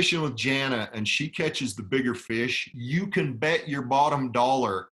go fishing with Jana and she catches the bigger fish, you can bet your bottom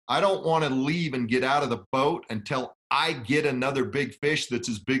dollar I don't want to leave and get out of the boat until I get another big fish that's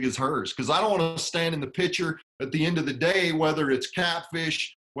as big as hers. Because I don't want to stand in the picture at the end of the day, whether it's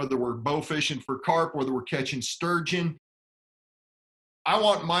catfish, whether we're bow fishing for carp, whether we're catching sturgeon. I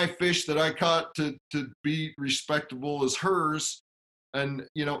want my fish that I caught to be respectable as hers. And,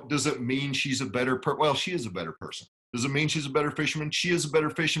 does it mean she's a better person? Well, she is a better person. Does it mean she's a better fisherman? She is a better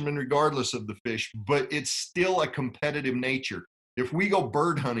fisherman regardless of the fish, but it's still a competitive nature. If we go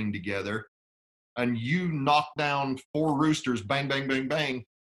bird hunting together and you knock down 4 roosters, bang, bang, bang, bang,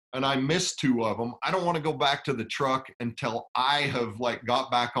 and I miss 2 of them, I don't want to go back to the truck until I have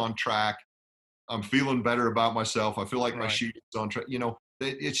got back on track. I'm feeling better about myself. I feel like my shooting's on track.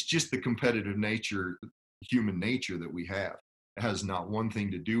 It's just the competitive nature, human nature that we have. It has not one thing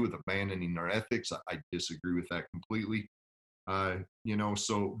to do with abandoning our ethics. I disagree with that completely.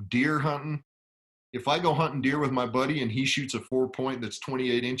 So deer hunting, if I go hunting deer with my buddy and he shoots a 4-point that's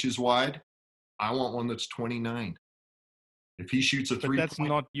 28 inches wide, I want one that's 29. If he shoots a 3-point, that's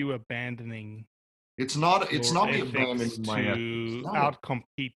not you abandoning. It's not me abandoning my ethics. To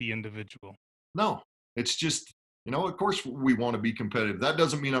outcompete the individual. No, it's just, of course we want to be competitive. That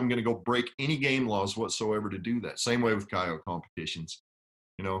doesn't mean I'm going to go break any game laws whatsoever to do that. Same way with coyote competitions.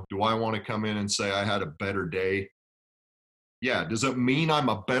 Do I want to come in and say I had a better day? Yeah. Does it mean I'm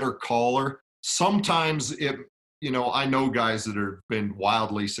a better caller? Sometimes I know guys that have been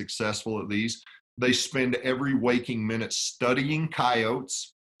wildly successful at these. They spend every waking minute studying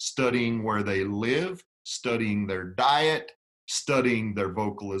coyotes, studying where they live, studying their diet, studying their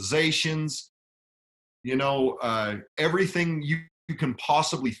vocalizations, everything you can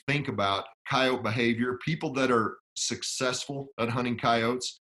possibly think about coyote behavior. People that are successful at hunting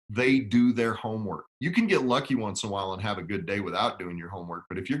coyotes, they do their homework. You can get lucky once in a while and have a good day without doing your homework.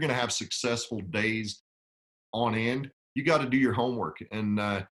 But if you're going to have successful days on end, you got to do your homework.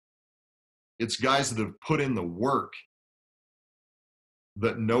 And it's guys that have put in the work,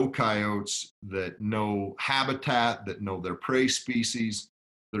 that know coyotes, that know habitat, that know their prey species,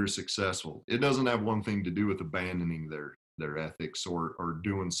 that are successful. It doesn't have one thing to do with abandoning their ethics or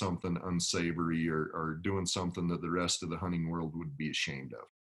doing something unsavory or doing something that the rest of the hunting world would be ashamed of.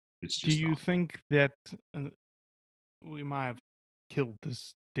 It's just. Do you think that we might have killed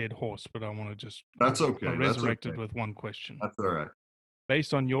this dead horse, but I want to just That's okay. resurrect it with one question. That's all right.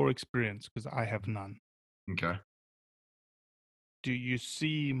 based on your experience, because I have none, Okay. do you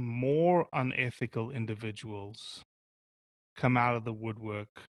see more unethical individuals come out of the woodwork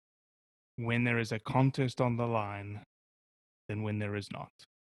when there is a contest on the line than when there is not?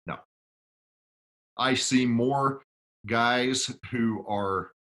 No. I see more guys who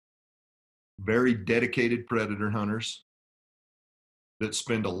are very dedicated predator hunters that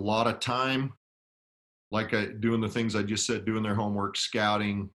spend a lot of time, like doing the things I just said, doing their homework,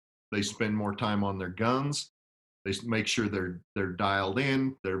 scouting. They spend more time on their guns. They make sure they're dialed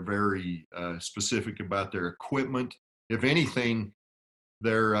in. They're very specific about their equipment. If anything,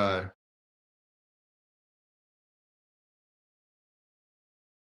 they're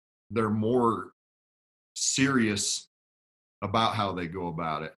more serious about how they go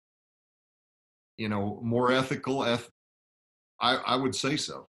about it. You know, more ethical. I would say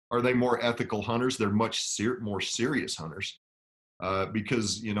so. Are they more ethical hunters? They're much more serious hunters.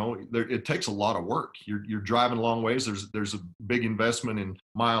 Because you know it takes a lot of work. You're driving a long ways. There's a big investment in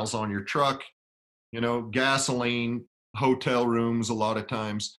miles on your truck, you know, gasoline, hotel rooms a lot of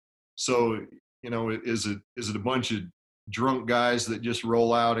times. So you know, is it a bunch of drunk guys that just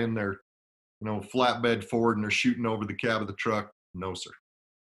roll out in their, you know, flatbed Ford and they're shooting over the cab of the truck? No, sir,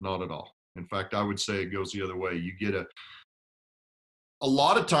 not at all. In fact, I would say it goes the other way. You get a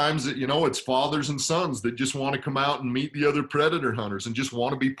lot of times, you know, it's fathers and sons that just want to come out and meet the other predator hunters and just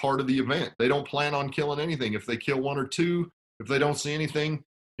want to be part of the event. They don't plan on killing anything. If they kill one or two, if they don't see anything,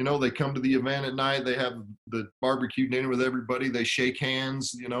 you know, they come to the event at night, they have the barbecue dinner with everybody, they shake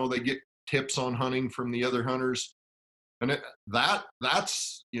hands, you know, they get tips on hunting from the other hunters. And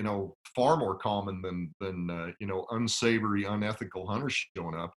that's, you know, far more common than you know, unsavory, unethical hunters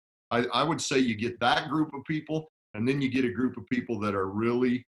showing up. I would say you get that group of people, and then you get a group of people that are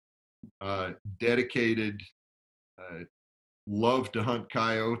really dedicated, love to hunt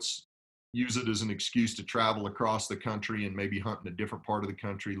coyotes, use it as an excuse to travel across the country and maybe hunt in a different part of the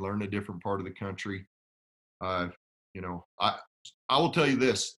country, learn a different part of the country. You know, I will tell you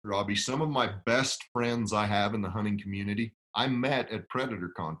this, Robbie, some of my best friends I have in the hunting community, I met at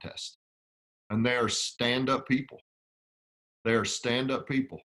predator contests, and they are stand-up people. They are stand-up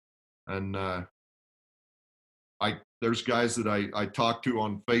people. And there's guys that I talk to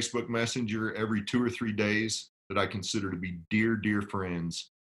on Facebook Messenger every 2 or 3 days that I consider to be dear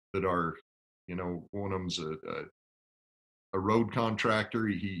friends that are, you know, one of them's a road contractor.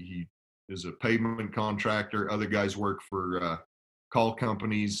 He is a pavement contractor. Other guys work for call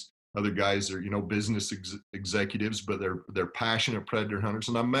companies. Other guys are, you know, business executives, but they're passionate predator hunters.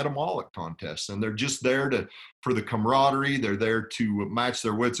 And I met them all at contests, and they're just there for the camaraderie. They're there to match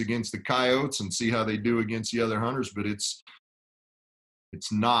their wits against the coyotes and see how they do against the other hunters. But it's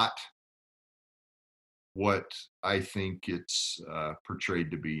not what I think it's portrayed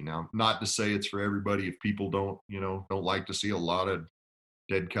to be. Now, not to say it's for everybody. If people don't like to see a lot of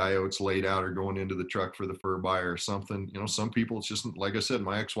dead coyotes laid out or going into the truck for the fur buyer or something, you know, some people, it's just, like I said,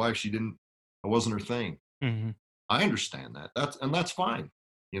 my ex-wife, it wasn't her thing. Mm-hmm. I understand that. That's fine.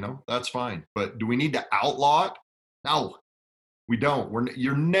 You know, that's fine. But do we need to outlaw it? No, we don't.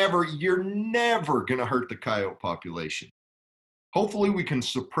 You're never going to hurt the coyote population. Hopefully we can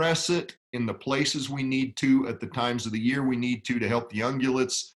suppress it in the places we need to at the times of the year we need to help the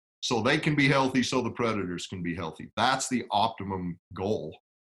ungulates so they can be healthy, so the predators can be healthy. That's the optimum goal.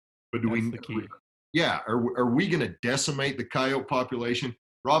 But That's the key. Yeah, are we going to decimate the coyote population?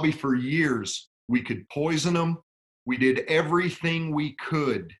 Robbie, for years, we could poison them. We did everything we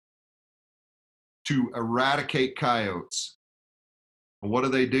could to eradicate coyotes. And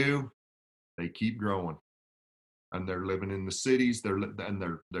what do? They keep growing. And they're living in the cities, their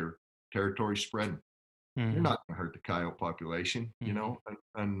territory spreading. Mm-hmm. You're not going to hurt the coyote population, you know.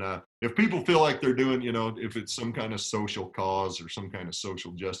 And if people feel like they're doing, you know, if it's some kind of social cause or some kind of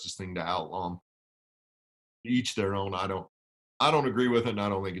social justice thing to outlaw them, each their own. I don't agree with it, and I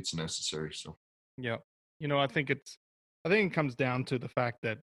don't think it's necessary. So yeah, you know, I think it comes down to the fact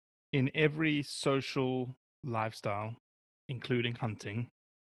that in every social lifestyle, including hunting,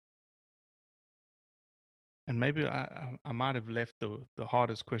 and maybe I might have left the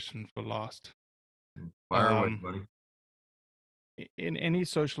hardest question for last. Fire away, buddy. In any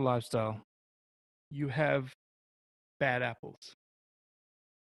social lifestyle, you have bad apples.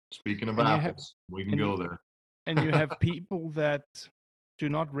 Speaking of apples, we can go there. And you have people that do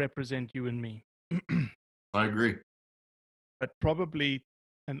not represent you and me. I agree. But probably,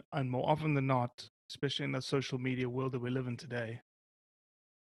 and more often than not, especially in the social media world that we live in today,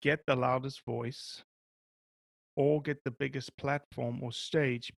 get the loudest voice or get the biggest platform or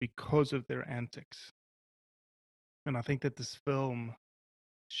stage because of their antics. And I think that this film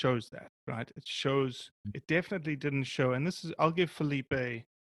shows that, right? It definitely didn't show, and I'll give Felipe a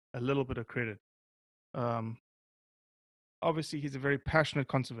little bit of credit. Obviously, he's a very passionate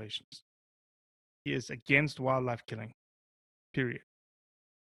conservationist. He is against wildlife killing, period.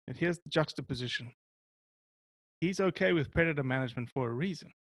 And here's the juxtaposition. He's okay with predator management for a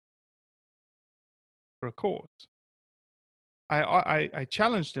reason, for a cause. I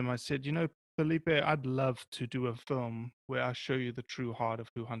challenged him. I said, Felipe, I'd love to do a film where I show you the true heart of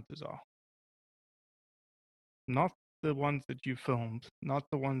who hunters are. Not the ones that you filmed, not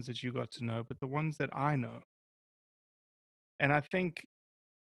the ones that you got to know, but the ones that I know. And I think,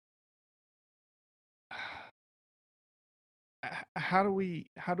 how do we,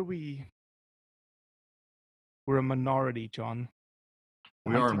 we're a minority, John.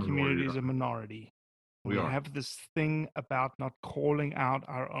 We are a hunting community is minority. a minority. We are. have this thing about not calling out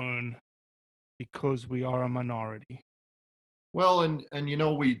our own because we are a minority. Well, and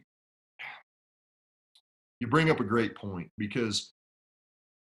you bring up a great point, because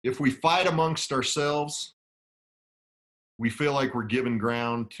if we fight amongst ourselves, we feel like we're giving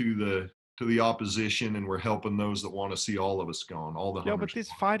ground to the opposition, and we're helping those that want to see all of us gone, all the Yeah, but hunters.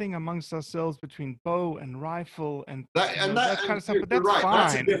 there's fighting amongst ourselves between bow and rifle and that kind of stuff. But that's right. fine.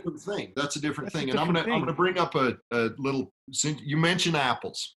 That's a different thing. That's a different thing. And I'm gonna bring up a little. Since you mentioned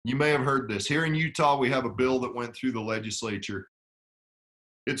apples, you may have heard this. Here in Utah, we have a bill that went through the legislature.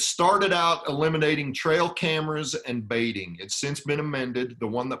 It started out eliminating trail cameras and baiting. It's since been amended. The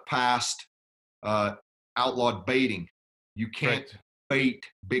one that passed outlawed baiting. You can't bait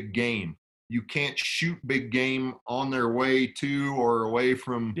big game. You can't shoot big game on their way to or away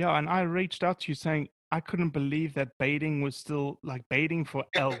from. Yeah, and I reached out to you saying I couldn't believe that baiting was still, like, baiting for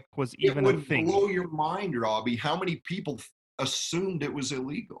elk was even a thing. It would blow your mind, Robbie, how many people assumed it was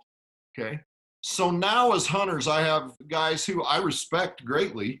illegal. Okay. So now as hunters, I have guys who I respect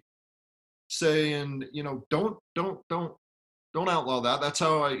greatly saying, don't outlaw that. That's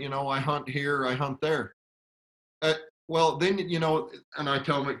how I hunt here, I hunt there. Well, then, and I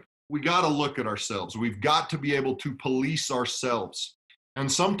tell them, we got to look at ourselves. We've got to be able to police ourselves.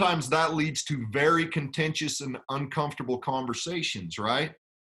 And sometimes that leads to very contentious and uncomfortable conversations, right?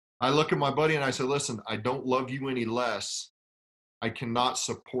 I look at my buddy and I say, listen, I don't love you any less. I cannot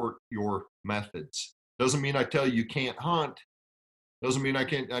support your methods. Doesn't mean I tell you can't hunt. Doesn't mean I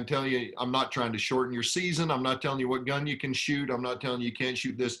tell you I'm not trying to shorten your season. I'm not telling you what gun you can shoot. I'm not telling you can't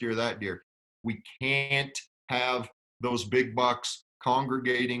shoot this deer, that deer. We can't have those big bucks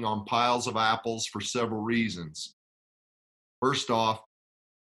congregating on piles of apples for several reasons. First off,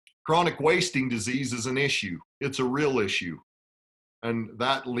 chronic wasting disease is an issue. It's a real issue. And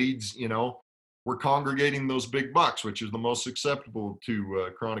that leads, we're congregating those big bucks, which is the most susceptible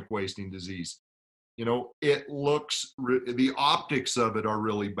to chronic wasting disease. It looks, the optics of it are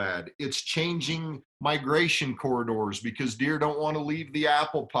really bad. It's changing migration corridors because deer don't want to leave the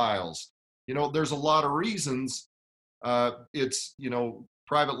apple piles. There's a lot of reasons. It's,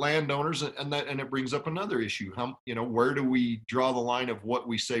 private landowners, and it brings up another issue. Where do we draw the line of what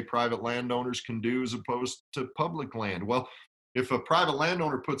we say private landowners can do as opposed to public land? Well, if a private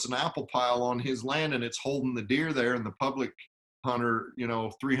landowner puts an apple pile on his land and it's holding the deer there, and the public hunter,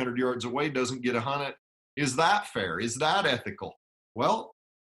 300 yards away doesn't get to hunt it, is that fair? Is that ethical? Well,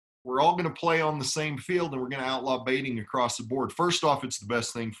 we're all going to play on the same field, and we're going to outlaw baiting across the board. First off, it's the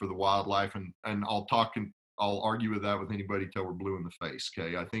best thing for the wildlife, and I'll argue with that with anybody till we're blue in the face.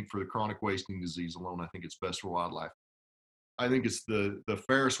 Okay, I think for the chronic wasting disease alone, I think it's best for wildlife. I think it's the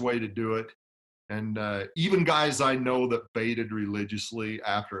fairest way to do it. And even guys I know that baited religiously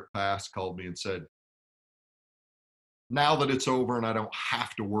after it passed called me and said, now that it's over and I don't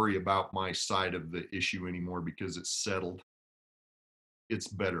have to worry about my side of the issue anymore because it's settled, it's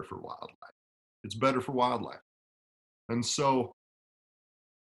better for wildlife. It's better for wildlife. And so,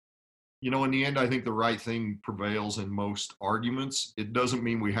 in the end, I think the right thing prevails in most arguments. It doesn't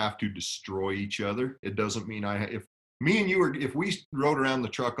mean we have to destroy each other. It doesn't mean if me and you if we rode around the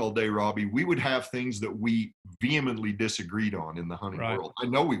truck all day, Robbie, we would have things that we vehemently disagreed on in the hunting world. I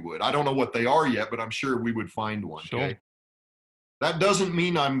know we would. I don't know what they are yet, but I'm sure we would find one. Sure. Okay? That doesn't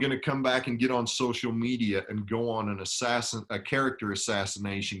mean I'm going to come back and get on social media and go on a character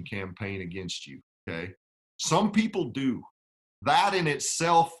assassination campaign against you. Okay. Some people do. That in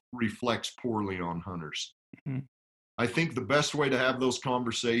itself reflects poorly on hunters. Mm-hmm. I think the best way to have those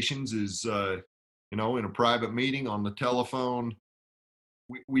conversations is, in a private meeting on the telephone.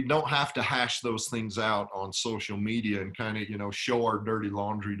 We don't have to hash those things out on social media and kind of, show our dirty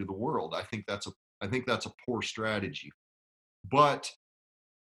laundry to the world. I think that's a poor strategy. But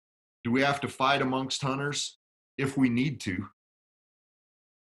do we have to fight amongst hunters? If we need to.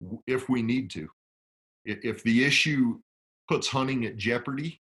 if we need to. If the issue puts hunting at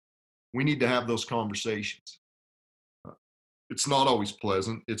jeopardy, we need to have those conversations. It's not always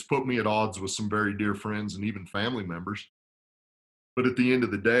pleasant. It's put me at odds with some very dear friends and even family members. But at the end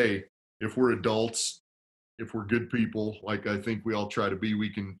of the day, if we're adults, if we're good people, like I think we all try to be, we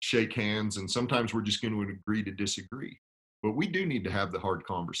can shake hands, and sometimes we're just going to agree to disagree. But we do need to have the hard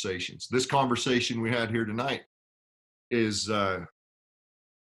conversations. This conversation we had here tonight is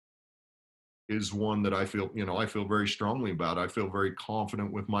one that I feel very strongly about. I feel very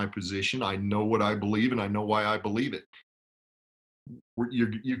confident with my position. I know what I believe, and I know why I believe it.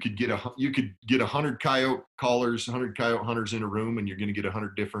 You could get 100 coyote callers, 100 coyote hunters in a room, and you're going to get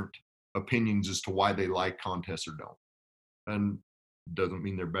 100 different opinions as to why they like contests or don't. And doesn't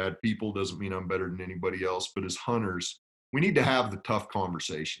mean they're bad people, doesn't mean I'm better than anybody else, but as hunters, we need to have the tough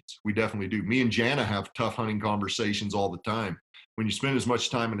conversations. We definitely do. Me and Jana have tough hunting conversations all the time. When you spend as much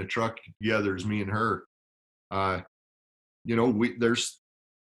time in a truck together as me and her,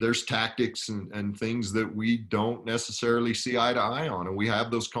 there's tactics and things that we don't necessarily see eye to eye on, and we have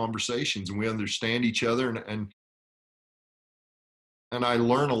those conversations and we understand each other, and I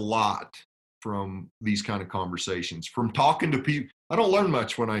learn a lot from these kind of conversations. From talking to people, I don't learn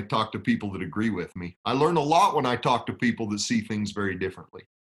much when I talk to people that agree with me. I learn a lot when I talk to people that see things very differently.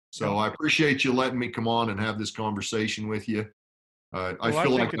 So I appreciate you letting me come on and have this conversation with you. I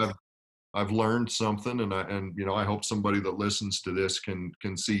feel like I've learned something, and I hope somebody that listens to this can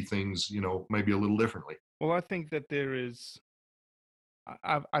see things, maybe a little differently. Well, I think that there is,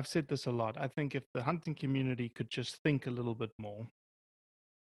 I've said this a lot. I think if the hunting community could just think a little bit more,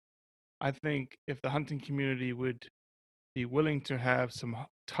 I think if the hunting community would be willing to have some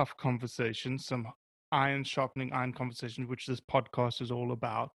tough conversations, some sharpening iron conversations, which this podcast is all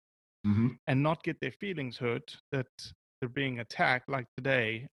about, and not get their feelings hurt that they're being attacked. Like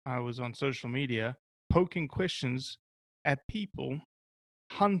today, I was on social media poking questions at people,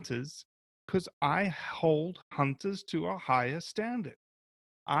 hunters, because I hold hunters to a higher standard.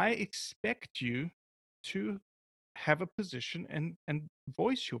 I expect you to have a position and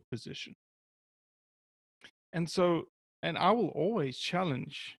voice your position. And so, and I will always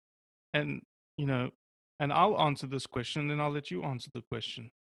challenge, and I'll answer this question, and then I'll let you answer the question.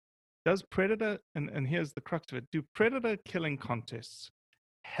 Does predator, and here's the crux of it, do predator killing contests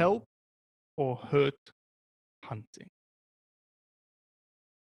help or hurt hunting?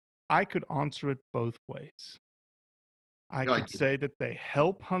 I could answer it both ways. I could say that they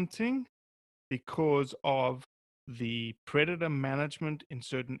help hunting because of the predator management in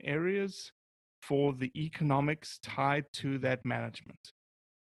certain areas for the economics tied to that management.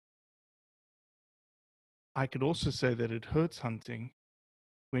 I could also say that it hurts hunting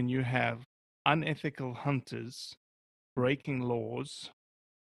when you have unethical hunters breaking laws,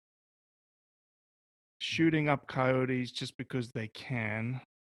 shooting up coyotes just because they can,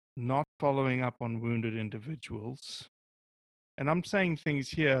 not following up on wounded individuals. And I'm saying things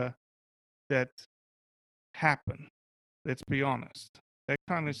here that happen. Let's be honest. That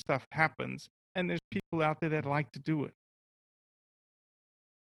kind of stuff happens, and there's people out there that like to do it.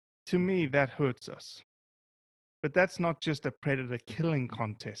 To me, that hurts us. But that's not just a predator killing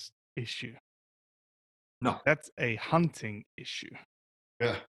contest issue. No. That's a hunting issue.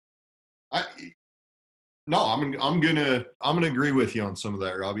 Yeah. I'm gonna agree with you on some of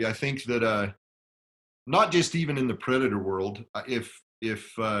that, Robbie. I think that not just even in the predator world, if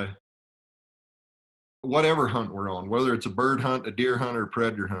whatever hunt we're on, whether it's a bird hunt, a deer hunt, or a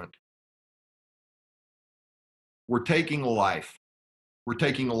predator hunt, we're taking a life. We're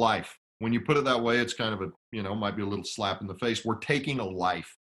taking a life. When you put it that way, it's kind of might be a little slap in the face. We're taking a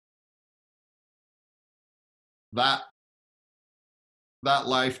life. That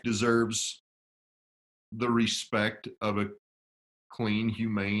life deserves the respect of a clean,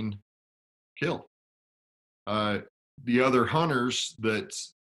 humane kill. The other hunters that,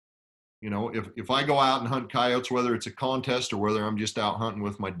 if I go out and hunt coyotes, whether it's a contest or whether I'm just out hunting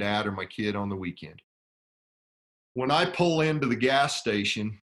with my dad or my kid on the weekend, when I pull into the gas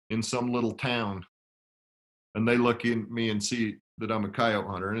station in some little town and they look at me and see that I'm a coyote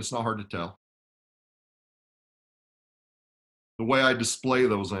hunter, and it's not hard to tell, the way I display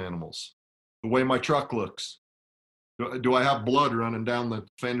those animals, the way my truck looks. Do I have blood running down the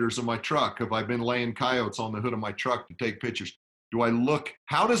fenders of my truck? Have I been laying coyotes on the hood of my truck to take pictures?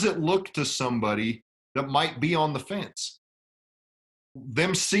 How does it look to somebody that might be on the fence?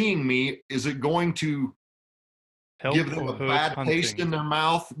 Them seeing me, is it going to give them a bad taste in their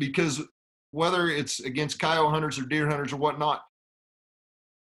mouth? Because whether it's against coyote hunters or deer hunters or whatnot,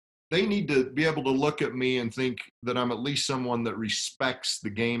 they need to be able to look at me and think that I'm at least someone that respects the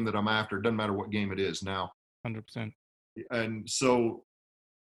game that I'm after. It doesn't matter what game it is now. 100%. And so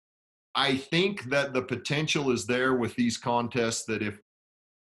I think that the potential is there with these contests, that if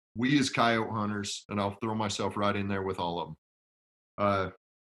we as coyote hunters, and I'll throw myself right in there with all of them,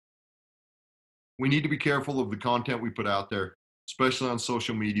 we need to be careful of the content we put out there, especially on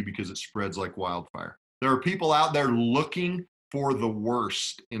social media, because it spreads like wildfire. There are people out there looking for the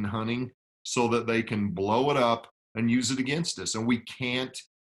worst in hunting so that they can blow it up and use it against us. And we can't,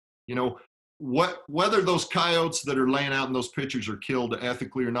 whether those coyotes that are laying out in those pictures are killed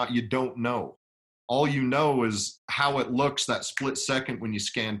ethically or not, you don't know. All you know is how it looks that split second when you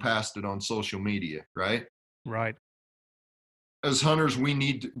scan past it on social media, right? Right. As hunters, we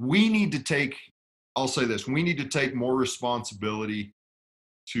need to take, I'll say this, we need to take more responsibility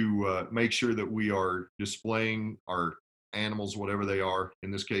to make sure that we are displaying our animals, whatever they are,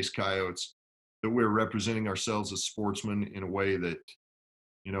 in this case coyotes, that we're representing ourselves as sportsmen in a way that,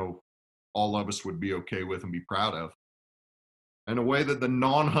 all of us would be okay with and be proud of, in a way that the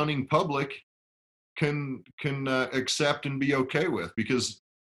non-hunting public can accept and be okay with. Because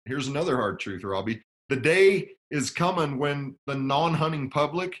here's another hard truth, Robbie. The day is coming when the non-hunting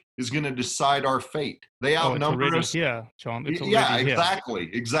public is going to decide our fate. They outnumber us. Yeah, John. It's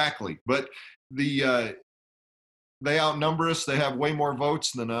exactly. But they outnumber us. They have way more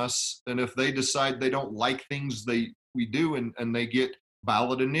votes than us. And if they decide they don't like things we do, and they get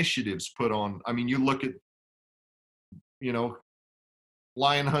ballot initiatives put on. I mean, you look at,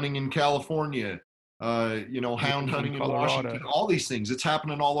 lion hunting in California, hound hunting in Washington, all these things. It's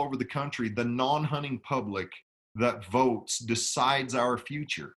happening all over the country. The non-hunting public that votes decides our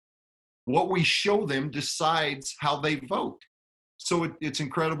future. What we show them decides how they vote. So it's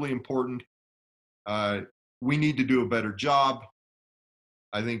incredibly important. We need to do a better job,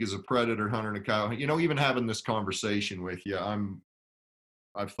 I think, as a predator hunter and a coyote. Even having this conversation with you,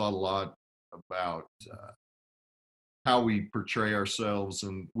 I've thought a lot about how we portray ourselves,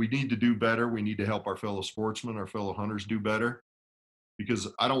 and we need to do better. We need to help our fellow sportsmen, our fellow hunters do better,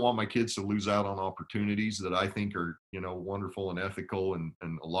 because I don't want my kids to lose out on opportunities that I think are, wonderful and ethical and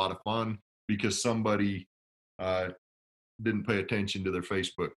a lot of fun, because somebody didn't pay attention to their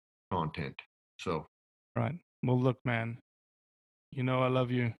Facebook content. So. Right. Well, look, man, I love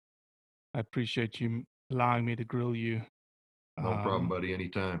you. I appreciate you allowing me to grill you. No problem, buddy.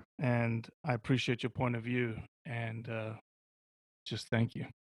 Anytime. And I appreciate your point of view, and just thank you.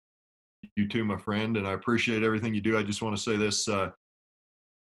 You too, my friend. And I appreciate everything you do. I just want to say this,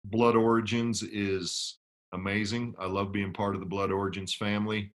 Blood Origins is amazing. I love being part of the Blood Origins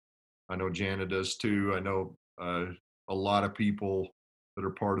family. I know Jana does too. I know a lot of people that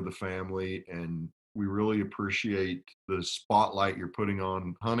are part of the family, and we really appreciate the spotlight you're putting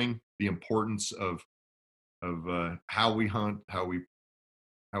on hunting, the importance of how we hunt, how we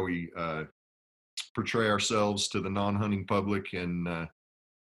portray ourselves to the non-hunting public. And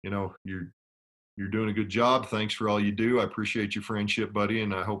you're doing a good job. Thanks for all you do. I appreciate your friendship, buddy,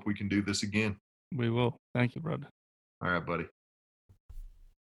 and I hope we can do this again. We will. Thank you, brother. All right, buddy.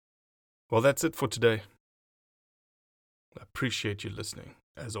 Well, that's it for today. I appreciate you listening,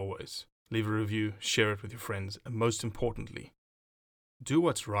 as always. Leave a review, share it with your friends, and most importantly, do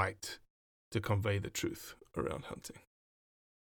what's right to convey the truth around hunting.